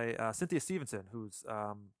played by Cynthia Stevenson, who's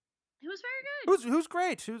very good. Who's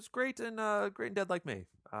great. Who's great in Dead Like Me.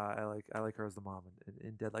 I like her as the mom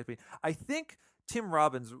in Dead Like Me. I think Tim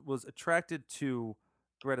Robbins was attracted to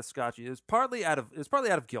Greta Scacchi is partly out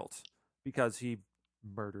of guilt because he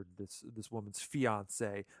murdered this woman's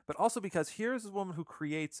fiance, but also because here's this woman who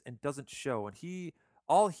creates and doesn't show, and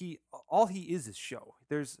all he is show.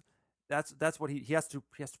 That's what he has to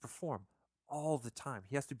perform all the time.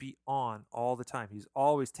 He has to be on all the time. He's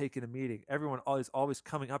always taking a meeting. Everyone always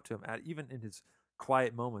coming up to him even in his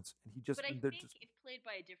quiet moments, and he just. But I think if played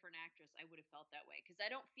by a different actress, I would have felt that way because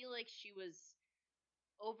I don't feel like she was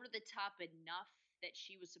over the top enough that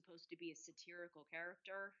she was supposed to be a satirical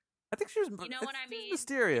character. I think she was. You know what I mean?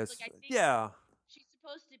 Mysterious. Like, I think she's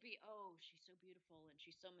supposed to be. Oh, she's so beautiful and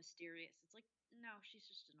she's so mysterious. It's like no, she's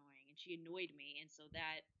just annoying, and she annoyed me, and so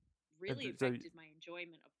that really affected my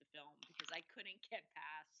enjoyment of the film because I couldn't get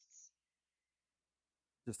past.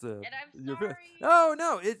 And I'm sorry. Oh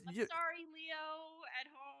no! I'm sorry, Leo at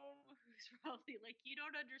home, who's probably like, you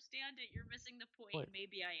don't understand it. You're missing the point.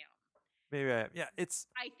 Maybe I am. Maybe I am. Yeah, it's.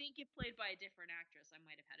 I think if played by a different actress, I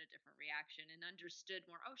might have had a different reaction and understood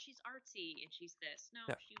more. Oh, she's artsy and she's this. No,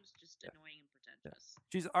 she was just annoying and pretentious.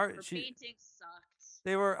 She's Her painting sucked.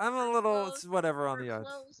 They were. I'm a little. It's whatever on the art.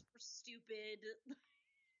 Her clothes were stupid.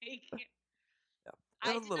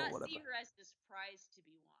 I did not see her as this prize to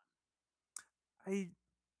be won.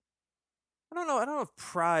 I don't know. I don't know if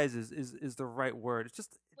prize is the right word. It's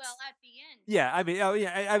just. Well, at the end. Yeah, I mean,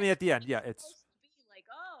 at the end, yeah, it's. Supposed to be like,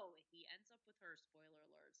 oh, he ends up with her. Spoiler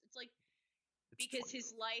alerts. It's like because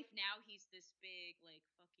his life now he's this big like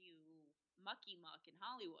fuck you mucky muck in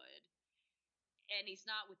Hollywood, and he's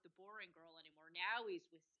not with the boring girl anymore. Now he's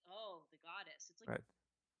with the goddess. It's like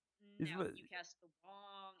no, you cast the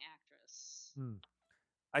wrong actress.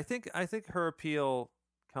 I think her appeal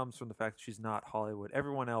comes from the fact that she's not Hollywood.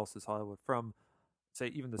 Everyone else is Hollywood. From say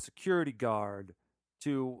even the security guard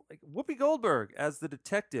to like Whoopi Goldberg as the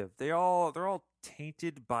detective. They're all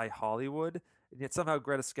tainted by Hollywood, and yet somehow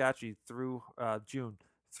Greta Scacchi through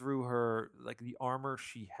her like the armor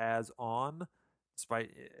she has on,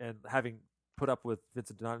 despite and having put up with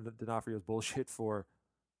Vincent D'Onofrio's bullshit for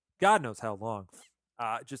God knows how long.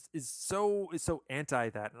 Just is so anti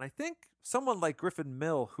that, and I think someone like Griffin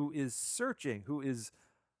Mill, who is searching, who is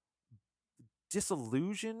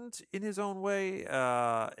disillusioned in his own way,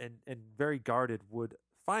 and very guarded, would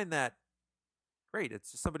find that great.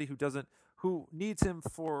 It's just somebody who needs him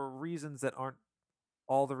for reasons that aren't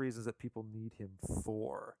all the reasons that people need him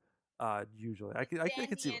for. Usually, I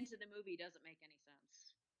can see. The end of the movie doesn't make any sense.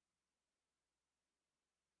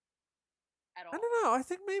 At all. I don't know. I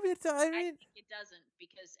think maybe it. I think it doesn't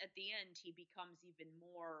because at the end he becomes even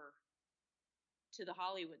more to the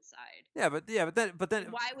Hollywood side. Yeah, but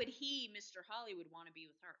then why would he, Mr. Hollywood, want to be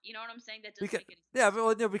with her? You know what I'm saying? That doesn't make any sense. Yeah,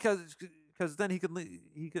 but no, because then he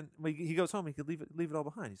goes home. He could leave it all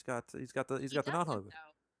behind. He's got the non-Hollywood.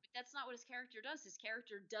 But that's not what his character does. His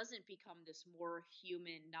character doesn't become this more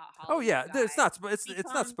human, not Hollywood. Oh yeah, guy. It's not supposed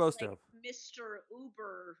like to. Mr.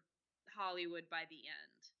 Uber Hollywood by the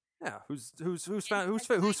end. Yeah,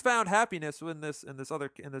 who's found happiness in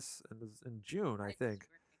June, I think.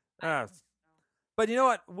 But you know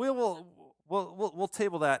what? We'll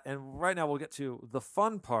table that, and right now we'll get to the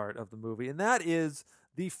fun part of the movie, and that is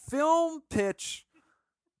the film pitch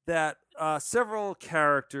that several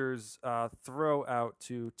characters throw out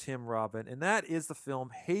to Tim Robin, and that is the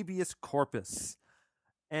film Habeas Corpus.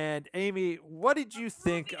 And Amy, what did you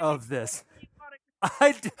think of this?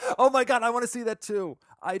 Oh my God, I want to see that too.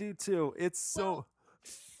 I do too. It's so.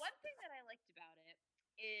 One thing that I liked about it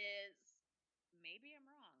is, maybe I'm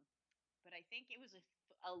wrong, but I think it was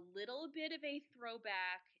a little bit of a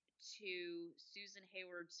throwback to Susan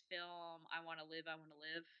Hayward's film I Want to Live,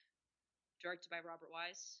 directed by Robert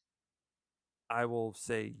Wise. I will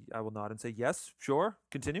nod and say yes, sure,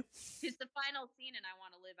 continue. It's the final scene in I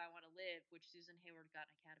Want to Live, which Susan Hayward got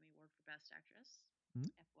an Academy Award for Best Actress.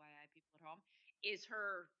 FYI, people at home, is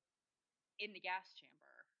her in the gas chamber.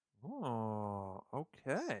 Oh,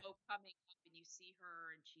 okay. Smoke coming up, and you see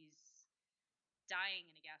her, and she's dying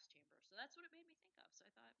in a gas chamber. So that's what it made me think of. So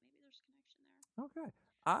I thought maybe there's a connection there. Okay.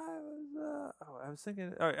 I was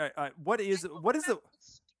thinking. All right. What is the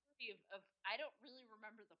story of? I don't really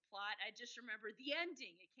remember the plot. I just remember the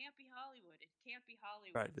ending. It can't be Hollywood. It can't be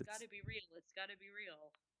Hollywood. Right, it's got to be real. It's got to be real.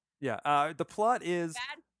 Yeah. The plot is.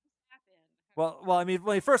 Bad things happen. Well, I mean,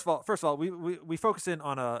 first of all, we focus in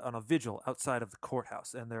on a vigil outside of the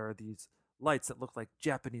courthouse, and there are these lights that look like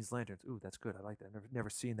Japanese lanterns. Ooh, that's good. I like that. I've never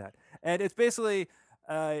seen that. And it's basically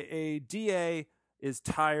a DA is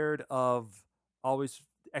tired of always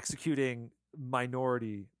executing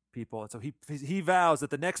minority people, and so he vows that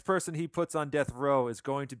the next person he puts on death row is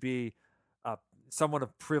going to be someone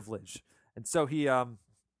of privilege, and so he and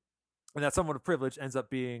that someone of privilege ends up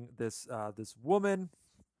being this woman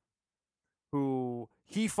who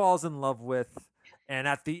he falls in love with, and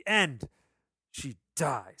at the end, she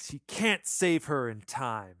dies. He can't save her in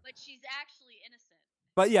time. But she's actually innocent.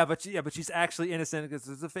 But she's actually innocent because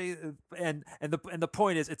there's a face, and the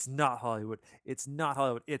point is, it's not Hollywood. It's not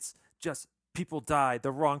Hollywood. It's just people die.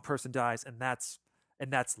 The wrong person dies, and that's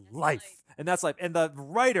life. And that's life. And the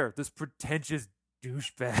writer, this pretentious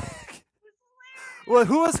douchebag, well,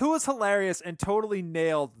 who was hilarious and totally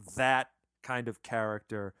nailed that kind of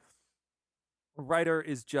character. Writer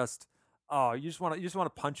is just, oh, you just want to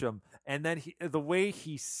punch him, and then the way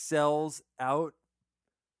he sells out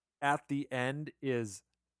at the end is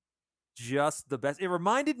just the best. It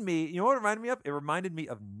reminded me, you know what it reminded me of? It reminded me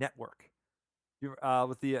of Network,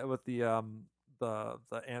 with the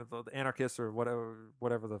anarchists or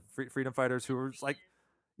whatever the freedom fighters who were like,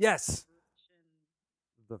 yes,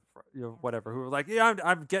 whatever, who were like, yeah,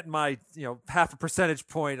 I'm getting my half a percentage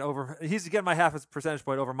point over. He's getting my half a percentage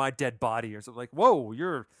point over my dead body or something. Like, whoa,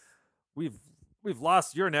 we've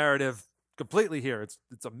lost your narrative completely here.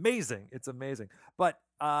 It's amazing. It's amazing. But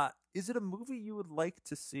is it a movie you would like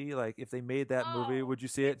to see? Like, if they made that movie, would you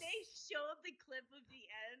see it? They showed the clip of the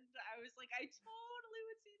end. I was like, I totally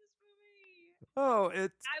would see this movie. Oh,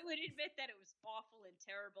 I would admit that it was awful and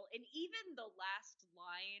terrible, and even the last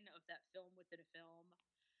line of that film within a film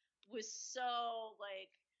was so like,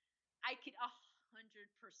 I could 100%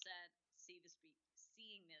 seeing this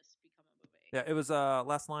become a movie. Yeah, it was.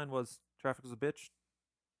 Last line was "Traffic was a bitch,"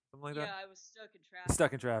 something like that. Yeah, I was stuck in traffic.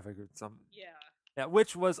 Stuck in traffic or something. Yeah. Yeah,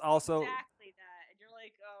 which was also exactly that, and you're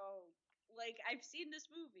like, oh, like I've seen this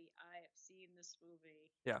movie. I have seen this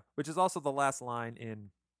movie. Yeah, which is also the last line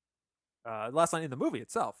in the movie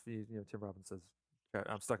itself. Tim Robbins says,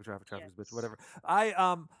 "I'm stuck in traffic. Traffic is a bitch." Whatever.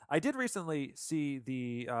 I did recently see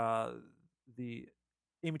the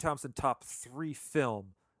Amy Thompson top 3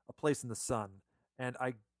 film, A Place in the Sun, and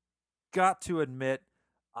I got to admit,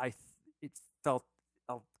 it felt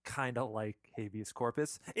kind of like Habeas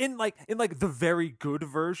Corpus in like the very good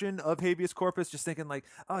version of Habeas Corpus. Just thinking like,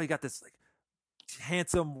 oh, you got this like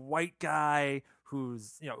handsome white guy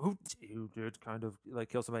who's who did kind of like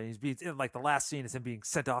kill somebody. He's being in like the last scene is him being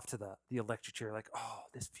sent off to the electric chair. Like, oh,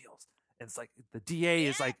 this feels. And it's like the DA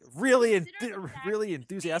is like really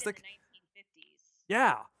enthusiastic. In the 1950s.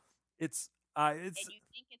 Yeah, it's. And you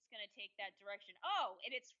think it's going to take that direction. Oh,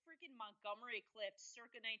 and it's freaking Montgomery Clift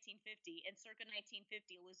circa 1950 and circa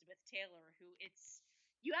 1950 Elizabeth Taylor, who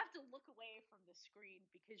you have to look away from the screen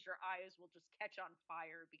because your eyes will just catch on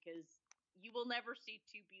fire because you will never see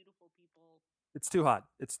two beautiful people. It's too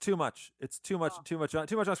hot. It's too much. It's too much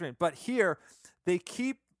on screen. But here they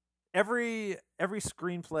keep every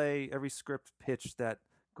screenplay, every script pitch that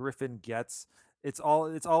Griffin gets. It's all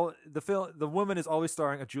the film. The woman is always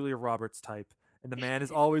starring a Julia Roberts type, and the man is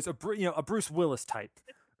always a Bruce Willis type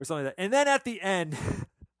or something like that. And then at the end,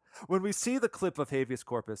 when we see the clip of Habeas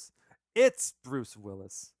Corpus, it's Bruce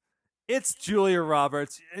Willis, it's Julia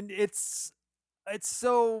Roberts, and it's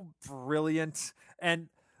so brilliant. And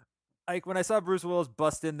like when I saw Bruce Willis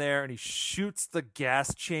bust in there and he shoots the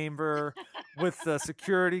gas chamber with the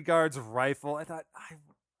security guard's rifle, I thought,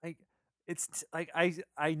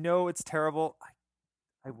 I know it's terrible.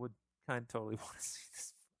 I would kind of totally want to see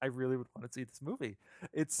this. I really would want to see this movie.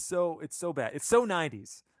 It's so bad. It's so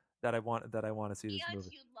 90s that I want to see this movie.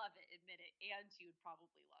 And you'd love it, admit it, and you'd probably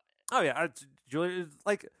love it. Oh yeah, Julia,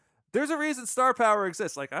 like there's a reason star power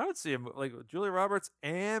exists. Like I would see like Julia Roberts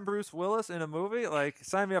and Bruce Willis in a movie. Like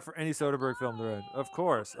sign me up for any Soderbergh film they're in. Of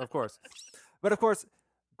course. But of course,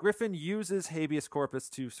 Griffin uses Habeas Corpus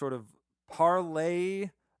to sort of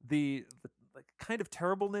parlay the like kind of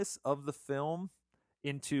terribleness of the film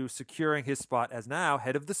into securing his spot as now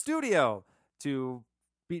head of the studio to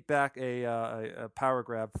beat back a power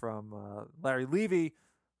grab from Larry Levy,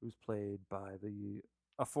 who's played by the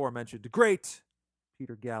aforementioned great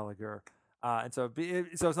Peter Gallagher. And so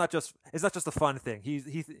it's not just a fun thing.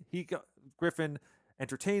 Griffin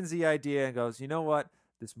entertains the idea and goes, you know what?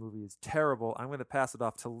 This movie is terrible. I'm going to pass it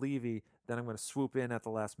off to Levy. Then I'm going to swoop in at the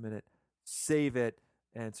last minute, save it,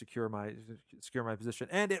 and secure my position.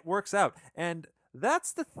 And it works out. And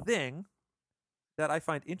that's the thing that I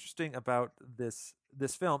find interesting about this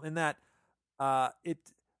film, in that it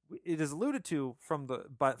is alluded to from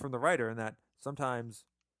the writer, in that sometimes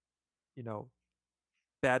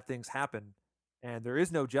bad things happen and there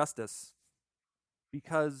is no justice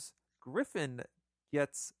because Griffin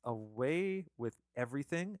gets away with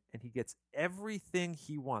everything and he gets everything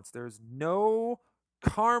he wants. There's no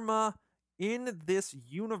karma in this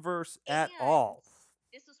universe at all.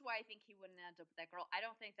 This is why I think he wouldn't end up with that girl. I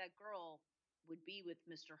don't think that girl would be with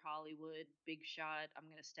Mr. Hollywood, big shot. I'm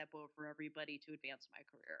going to step over everybody to advance my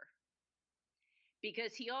career.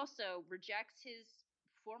 Because he also rejects his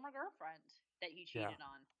former girlfriend that he cheated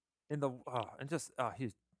on.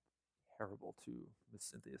 He's terrible to Miss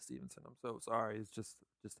Cynthia Stevenson. I'm so sorry. It's just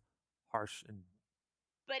harsh and.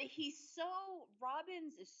 But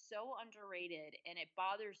Robbins is so underrated, and it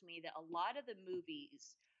bothers me that a lot of the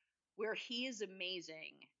movies where he is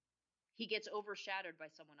amazing, he gets overshadowed by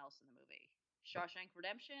someone else in the movie. Shawshank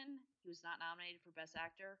Redemption, he was not nominated for Best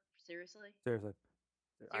Actor. Seriously?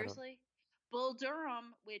 Bull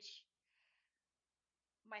Durham, which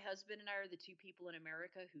my husband and I are the two people in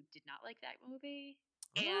America who did not like that movie.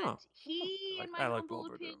 And in my humble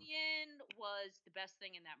opinion, was the best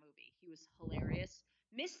thing in that movie. He was hilarious.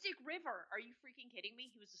 Mystic River, are you freaking kidding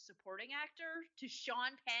me? He was a supporting actor to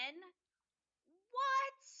Sean Penn?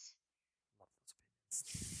 What?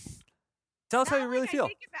 Tell us how you really feel.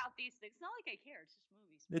 I think about these things. It's not like I care. It's just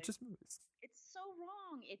movies. It's just movies. It's so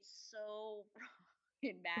wrong. It's so wrong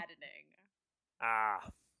and maddening.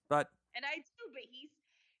 But. And I do, but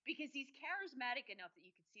because he's charismatic enough that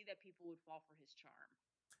you could see that people would fall for his charm.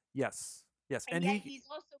 Yes. And yet he's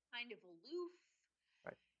also kind of aloof.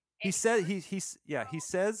 Right. He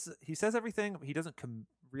says everything. He doesn't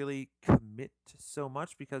really commit to so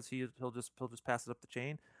much because he'll just pass it up the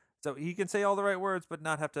chain. So he can say all the right words, but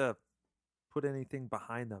not have to put anything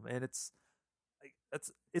behind them. And it's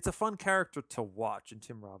a fun character to watch, and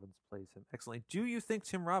Tim Robbins plays him excellently. Do you think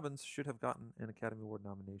Tim Robbins should have gotten an Academy Award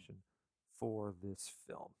nomination for this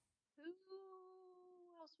film? Who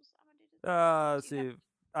else was nominated? Let's see.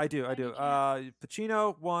 I do.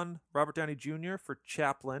 Pacino won. Robert Downey Jr. for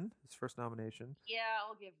Chaplin, his first nomination. Yeah,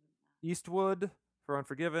 I'll give him that. Eastwood for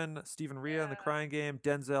Unforgiven. Stephen Rea in The Crying Game.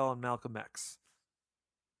 Denzel and Malcolm X.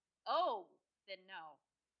 Oh, then no.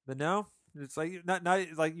 But no, it's like not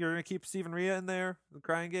like you're gonna keep Stephen Rea in there. The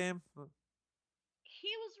Crying Game.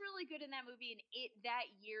 He was really good in that movie, and that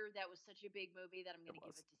year that was such a big movie that I'm gonna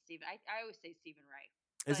give it to Stephen. I always say Stephen Rea.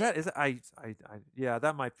 Is that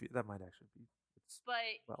that might actually be.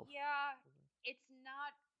 It's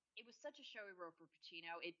not. It was such a show he wrote for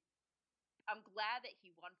Pacino. I'm glad that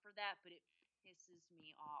he won for that, but it pisses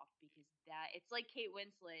me off because it's like Kate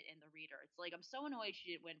Winslet in The Reader. It's like I'm so annoyed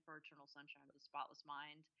she didn't win for Eternal Sunshine of the Spotless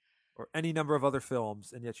Mind or any number of other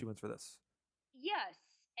films, and yet she wins for this. Yes,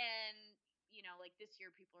 and like this year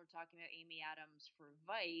people are talking about Amy Adams for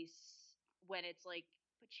Vice when it's like,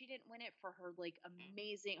 but she didn't win it for her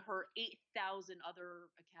her 8,000 other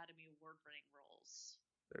Academy Award winning roles.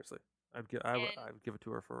 Seriously, I would give it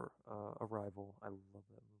to her for Arrival. I love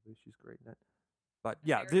that movie. She's great in it. But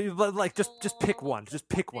yeah, just pick one. Just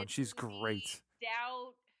pick one. She's great.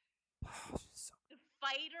 Doubt. The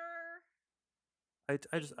Fighter. I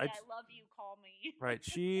love you. Call me. Right.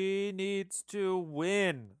 She needs to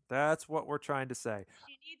win. That's what we're trying to say.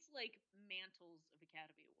 She needs mantles of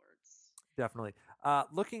Academy Awards. Definitely.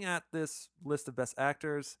 Looking at this list of best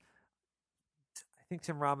actors, I think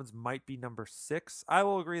Tim Robbins might be number 6. I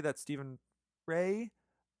will agree that Stephen Rea.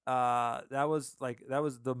 That was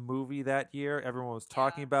the movie that year. Everyone was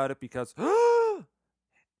talking about it because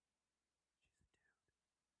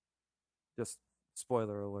just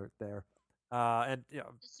spoiler alert there. And the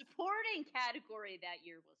supporting category that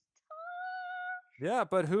year was tough. Yeah,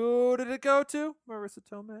 but who did it go to? Marissa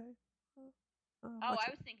Tomei. I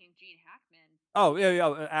was thinking Gene Hackman. Oh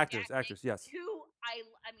yeah, actors, yes. Who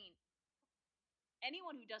I mean,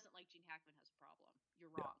 anyone who doesn't like Gene Hackman has a problem.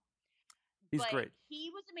 You're wrong. He's great.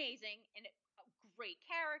 He was amazing and a great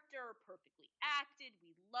character, perfectly acted.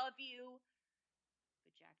 We love you.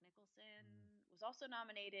 But Jack Nicholson was also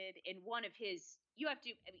nominated in one of his.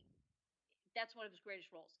 That's one of his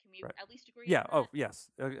greatest roles. Can we at least agree? Yeah. On that? Oh,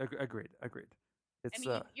 yes. Agreed. It's.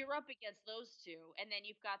 You're up against those two, and then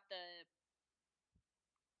you've got the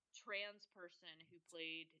trans person who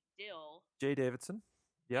played Dill. Jay Davidson.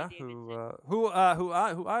 Yeah, who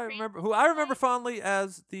I remember fondly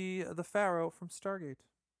as the Pharaoh from Stargate.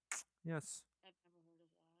 Yes. I've never heard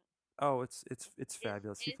of that. Oh, it's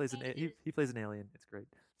fabulous. He plays an alien. It's great.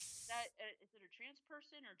 Is it a trans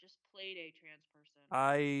person or just played a trans person?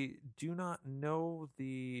 I do not know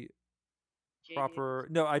the Jay proper.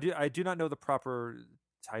 Davidson. No, I do not know the proper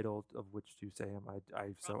title of which to say him.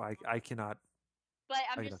 I cannot. But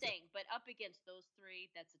I'm just saying, but up against those three,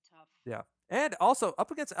 that's a tough. Yeah, and also up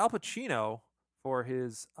against Al Pacino for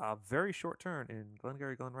his very short turn in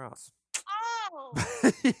Glengarry Glen Ross. Oh!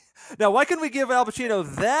 Now, why couldn't we give Al Pacino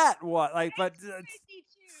that one? But 52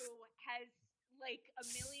 has a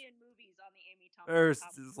million movies on the Amy Thompson. There's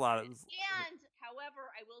a lot of. And however,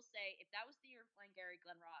 I will say, if that was the year of Glengarry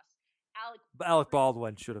Glen Ross, Alec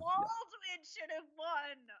Baldwin should have. Should have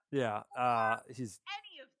won. Yeah, he's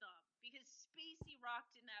any of them because Spacey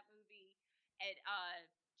rocked in that movie, and it?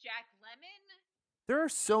 Jack Lemmon.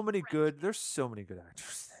 There's so many good actors in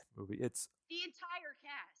that movie. It's the entire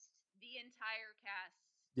cast.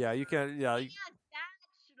 Yeah, you can. Yeah, and that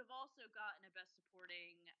should have also gotten a best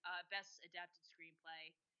supporting, best adapted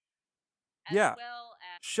screenplay. As well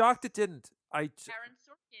as shocked it didn't. Aaron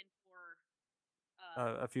Sorkin for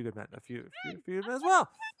A Few Good Men. A few good men as well.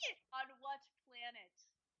 On what planet?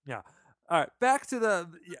 Yeah. All right. Back to the.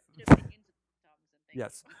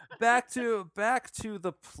 Yes. Back to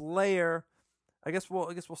the player. I guess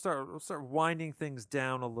we'll start winding things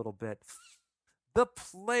down a little bit. The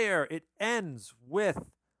Player. It ends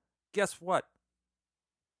with, guess what?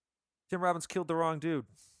 Tim Robbins killed the wrong dude.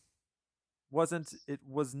 It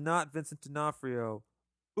was not Vincent D'Onofrio.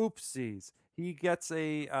 Oopsies. He gets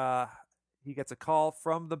a call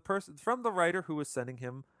from the writer who was sending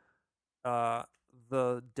him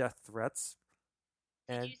the death threats.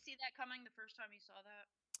 Did you see that coming the first time you saw that?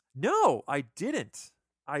 No, I didn't.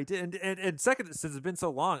 And second, since it's been so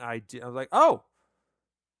long, I was like, oh.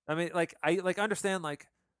 I mean, like, I understand, like,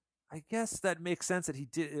 I guess that makes sense that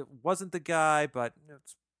it wasn't the guy, but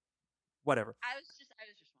it's whatever. I was just wondering.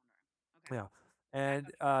 Okay. Yeah,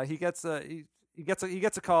 and he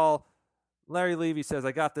gets a call. Larry Levy says,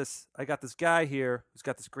 "I got this guy here who's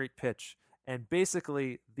got this great pitch," and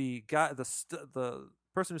basically the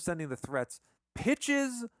person who's sending the threats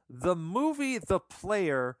pitches the movie The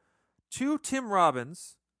Player to Tim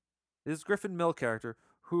Robbins, his Griffin Mill character,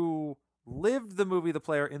 who lived the movie The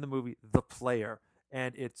Player in the movie The Player,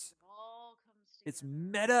 and it's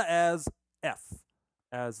meta as F.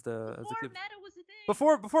 Meta was a thing.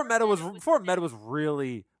 Before meta was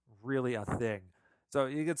really a thing. So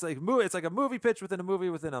it's like a movie pitch within a movie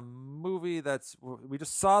within a movie. We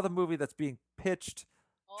just saw the movie that's being pitched,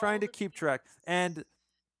 trying to keep track. And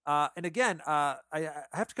again, I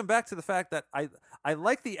have to come back to the fact that I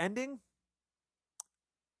like the ending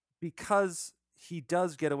because he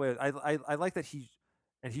does get away with it. I like that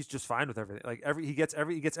he's just fine with everything. Like he gets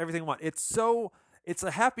everything he wants. It's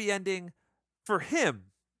a happy ending for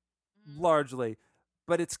him, largely,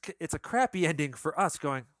 but it's a crappy ending for us.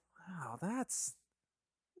 Going, wow, that's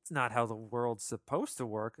not how the world's supposed to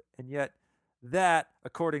work, and yet that,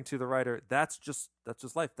 according to the writer, that's just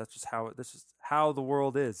life. That's just how the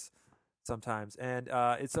world is sometimes, and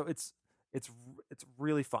it's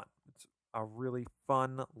really fun. It's a really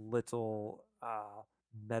fun little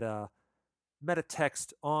meta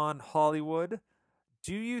text on Hollywood.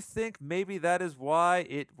 Do you think maybe that is why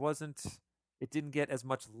it didn't get as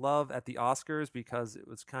much love at the Oscars, because it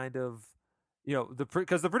was kind of,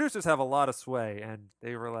 because the producers have a lot of sway, and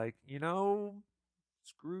they were like,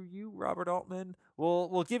 screw you, Robert Altman.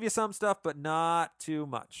 We'll give you some stuff, but not too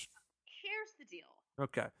much. Here's the deal.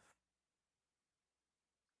 Okay.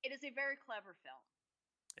 It is a very clever film.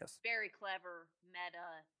 Yes. Very clever,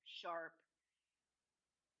 meta, sharp.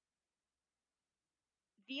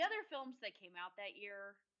 The other films that came out that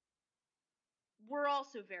year were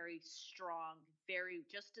also very strong, very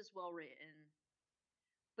just as well written,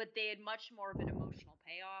 but they had much more of an emotional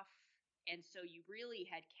payoff, and so you really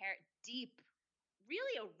had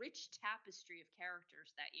really a rich tapestry of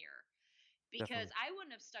characters that year. Because definitely. I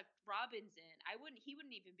wouldn't have stuck Robbins in. He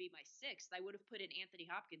wouldn't even be my sixth. I would have put in Anthony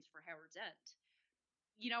Hopkins for Howard's End.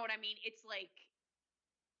 You know what I mean? It's like,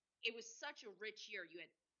 it was such a rich year. You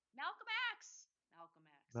had Malcolm X.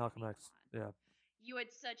 Yeah. You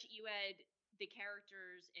had the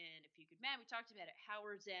characters in A Few Good Men. We talked about it.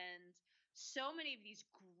 Howard's End. So many of these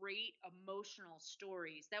great emotional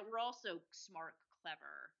stories that were also smart,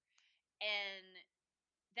 clever, and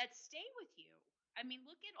that stay with you. I mean,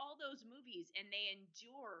 look at all those movies, and they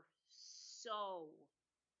endure so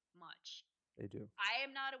much. They do. I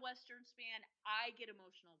am not a Westerns fan. I get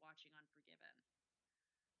emotional watching Unforgiven.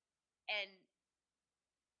 And,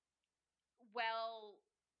 well,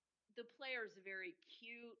 The Player is very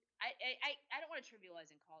cute. I don't want to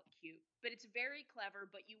trivialize and call it cute, but it's very clever,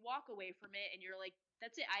 but you walk away from it and you're like,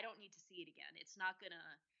 that's it. I don't need to see it again. It's not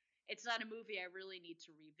a movie I really need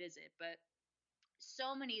to revisit, but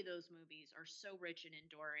so many of those movies are so rich and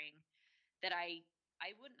enduring that I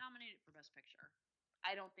wouldn't nominate it for Best Picture.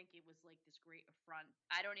 I don't think it was like this great affront.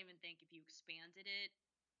 I don't even think if you expanded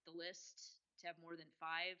the list to have more than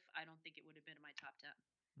 5, I don't think it would have been in my top 10.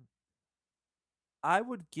 I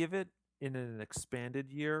would give it in an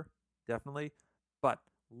expanded year, definitely. But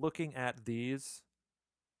looking at these,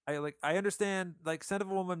 I understand, like, Scent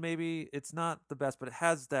of a Woman, maybe it's not the best, but it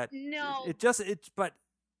has that. No. But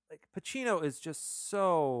like, Pacino is just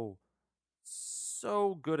so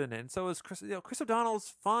good in it, and so is Chris. Chris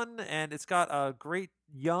O'Donnell's fun, and it's got a great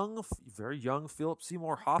very young Philip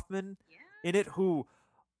Seymour Hoffman in it, who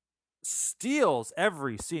steals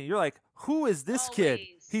every scene. You're like, who is this kid?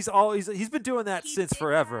 He's been doing that since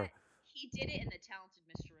forever. He did it in The Talented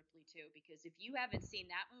Mr. Ripley too, because if you haven't seen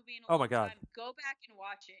that movie in a long time, go back and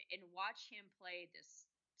watch it and watch him play this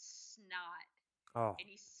snot. Oh. And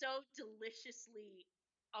he's so deliciously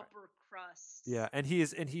upper crust. Yeah, and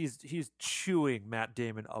he's chewing Matt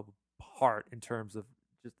Damon apart in terms of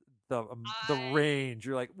just the range.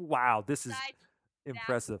 You're like, wow, this is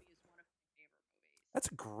impressive. That's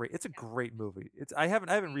great. It's a great movie. I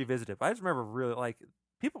haven't revisited it, but I just remember really like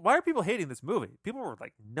people. Why are people hating this movie? People were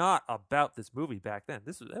like not about this movie back then.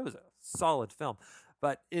 It was a solid film,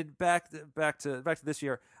 but back to this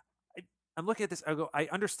year. I'm looking at this. I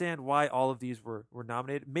understand why all of these were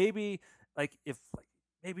nominated. Maybe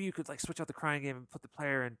maybe you could like switch out the Crying Game and put the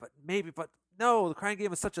player in, but no, the Crying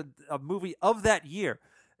Game is such a movie of that year,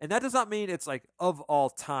 and that does not mean it's like of all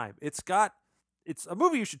time. It's a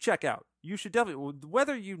movie you should check out. You should definitely,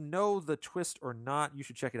 whether you know the twist or not, you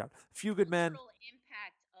should check it out. Few Good Men. The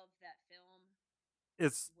impact of that film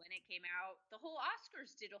is when it came out. The whole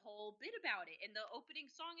Oscars did a whole bit about it in the opening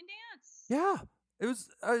song and dance. Yeah. It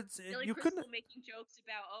was Billy Crystal making jokes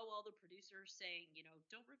about the producers saying,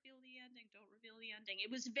 don't reveal the ending, don't reveal the ending.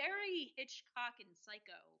 It was very Hitchcock and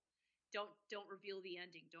Psycho. Don't reveal the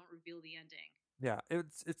ending, don't reveal the ending. Yeah,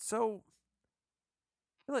 it's so.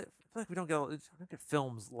 I feel like we don't get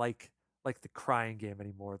films like the Crying Game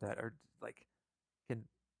anymore that are like can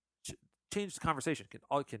change the conversation, can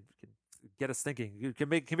get us thinking. You can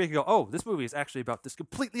make you go, oh, this movie is actually about this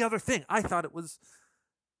completely other thing. I thought it was.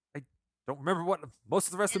 Don't remember what most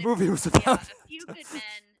of the rest of the movie was about. Yeah, A Few Good Men.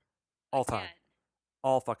 All time.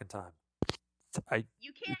 All fucking time.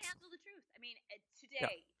 You can't handle the truth. I mean,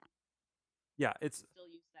 today. Yeah, it's. Still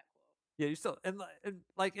use that quote. Yeah, you still and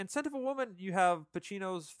like in Scent of a Woman, you have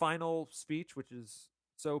Pacino's final speech, which is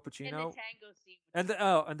so Pacino. And the tango scene. And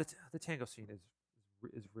the tango scene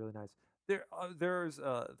is really nice. There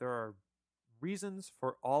are reasons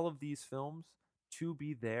for all of these films to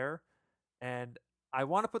be there, and I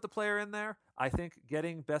want to put the player in there. I think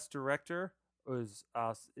getting Best Director is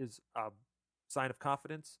a sign of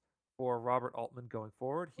confidence for Robert Altman going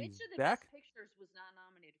forward. He's Which of the back. Best Pictures was not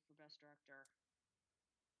nominated for Best Director?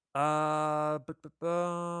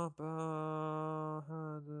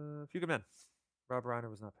 Few Good Men. Rob Reiner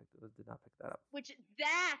did not pick that up. Which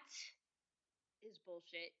that is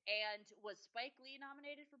bullshit. And was Spike Lee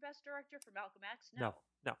nominated for Best Director for Malcolm X? No.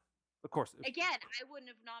 Of course. Again, I wouldn't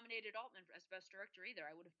have nominated Altman as Best Director either.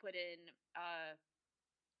 I would have put in I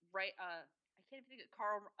can't even think of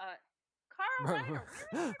Carl Reiner. Where is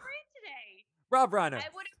my brain today? Rob Reiner. I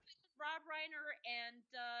would have put Rob Reiner and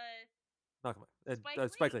Malcolm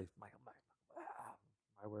Spike Lee.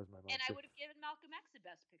 Where's my mind? And I would have given Malcolm X the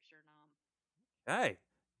Best Picture nom. Hey,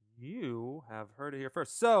 you have heard it here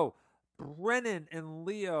first. So Brennan and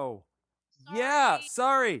Leo.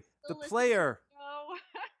 Sorry. The player.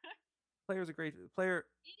 Player's a great player.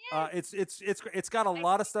 It's got a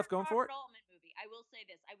lot of stuff going for it. Movie. I will say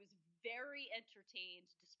this: I was very entertained,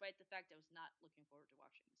 despite the fact I was not looking forward to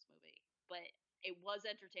watching this movie. But it was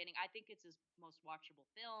entertaining. I think it's his most watchable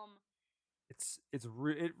film. It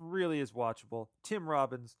really is watchable. Tim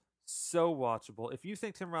Robbins, so watchable. If you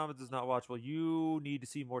think Tim Robbins is not watchable, you need to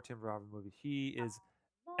see more Tim Robbins movies. He is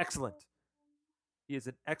excellent. He is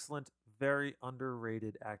an excellent, very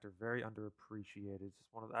underrated actor, very underappreciated.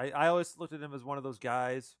 Just one of I always looked at him as one of those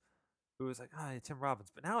guys who was like, Tim Robbins.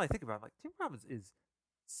 But now I think about it, I'm like, Tim Robbins is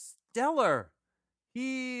stellar.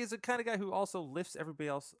 He's the kind of guy who also lifts everybody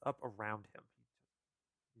else up around him.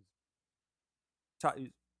 He's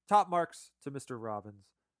top marks to Mr. Robbins.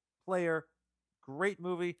 Player, great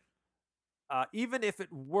movie. Even if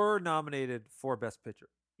it were nominated for Best Picture,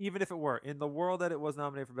 even if it were, in the world that it was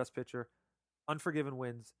nominated for Best Picture, Unforgiven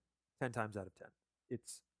wins 10 times out of 10.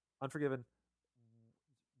 It's Unforgiven,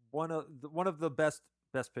 one of the best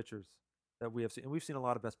pictures that we have seen, and we've seen a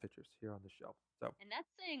lot of best pictures here on the show. So, and that's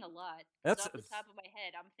saying a lot. That's off the top of my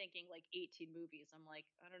head, I'm thinking like 18 movies. I'm like,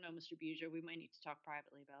 I don't know, Mr. Buja, we might need to talk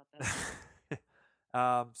privately about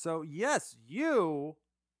that. So yes, you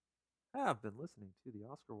have been listening to the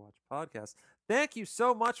Oscar Watch podcast. Thank you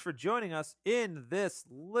so much for joining us in this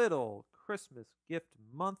little Christmas gift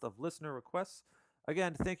month of listener requests.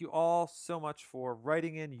 Again, thank you all so much for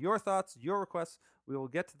writing in your thoughts, your requests. We will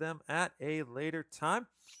get to them at a later time.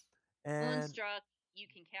 And Moonstruck, you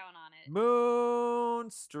can count on it.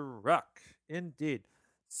 Moonstruck, indeed.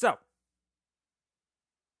 So,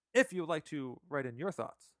 if you would like to write in your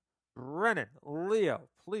thoughts, Brennan, Leo,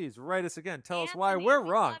 please write us again. Tell us why we're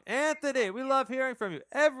wrong. Anthony, we love hearing from you.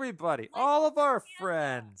 Everybody, all of our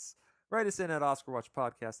friends. Write us in at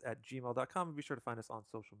OscarWatchPodcast@gmail.com, and be sure to find us on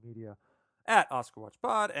social media at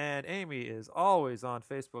OscarWatchPod. And Amy is always on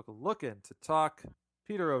Facebook looking to talk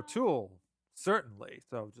Peter O'Toole, certainly.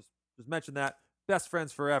 So just mention that. Best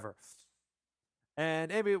friends forever.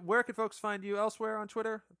 And Amy, where can folks find you elsewhere on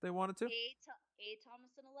Twitter if they wanted to? A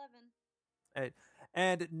Thomason 11. Hey.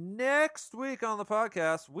 And next week on the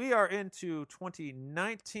podcast, we are into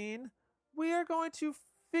 2019. We are going to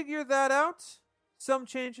figure that out. Some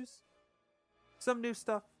changes, some new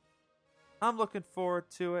stuff. I'm looking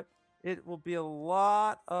forward to it. It will be a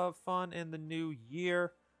lot of fun in the new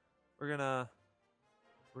year. We're gonna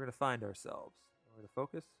find ourselves. We're gonna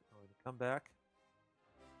focus. We're gonna come back,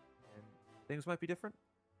 and things might be different.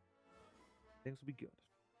 Things will be good.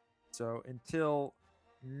 So until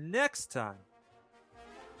next time,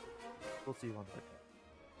 we'll see you on the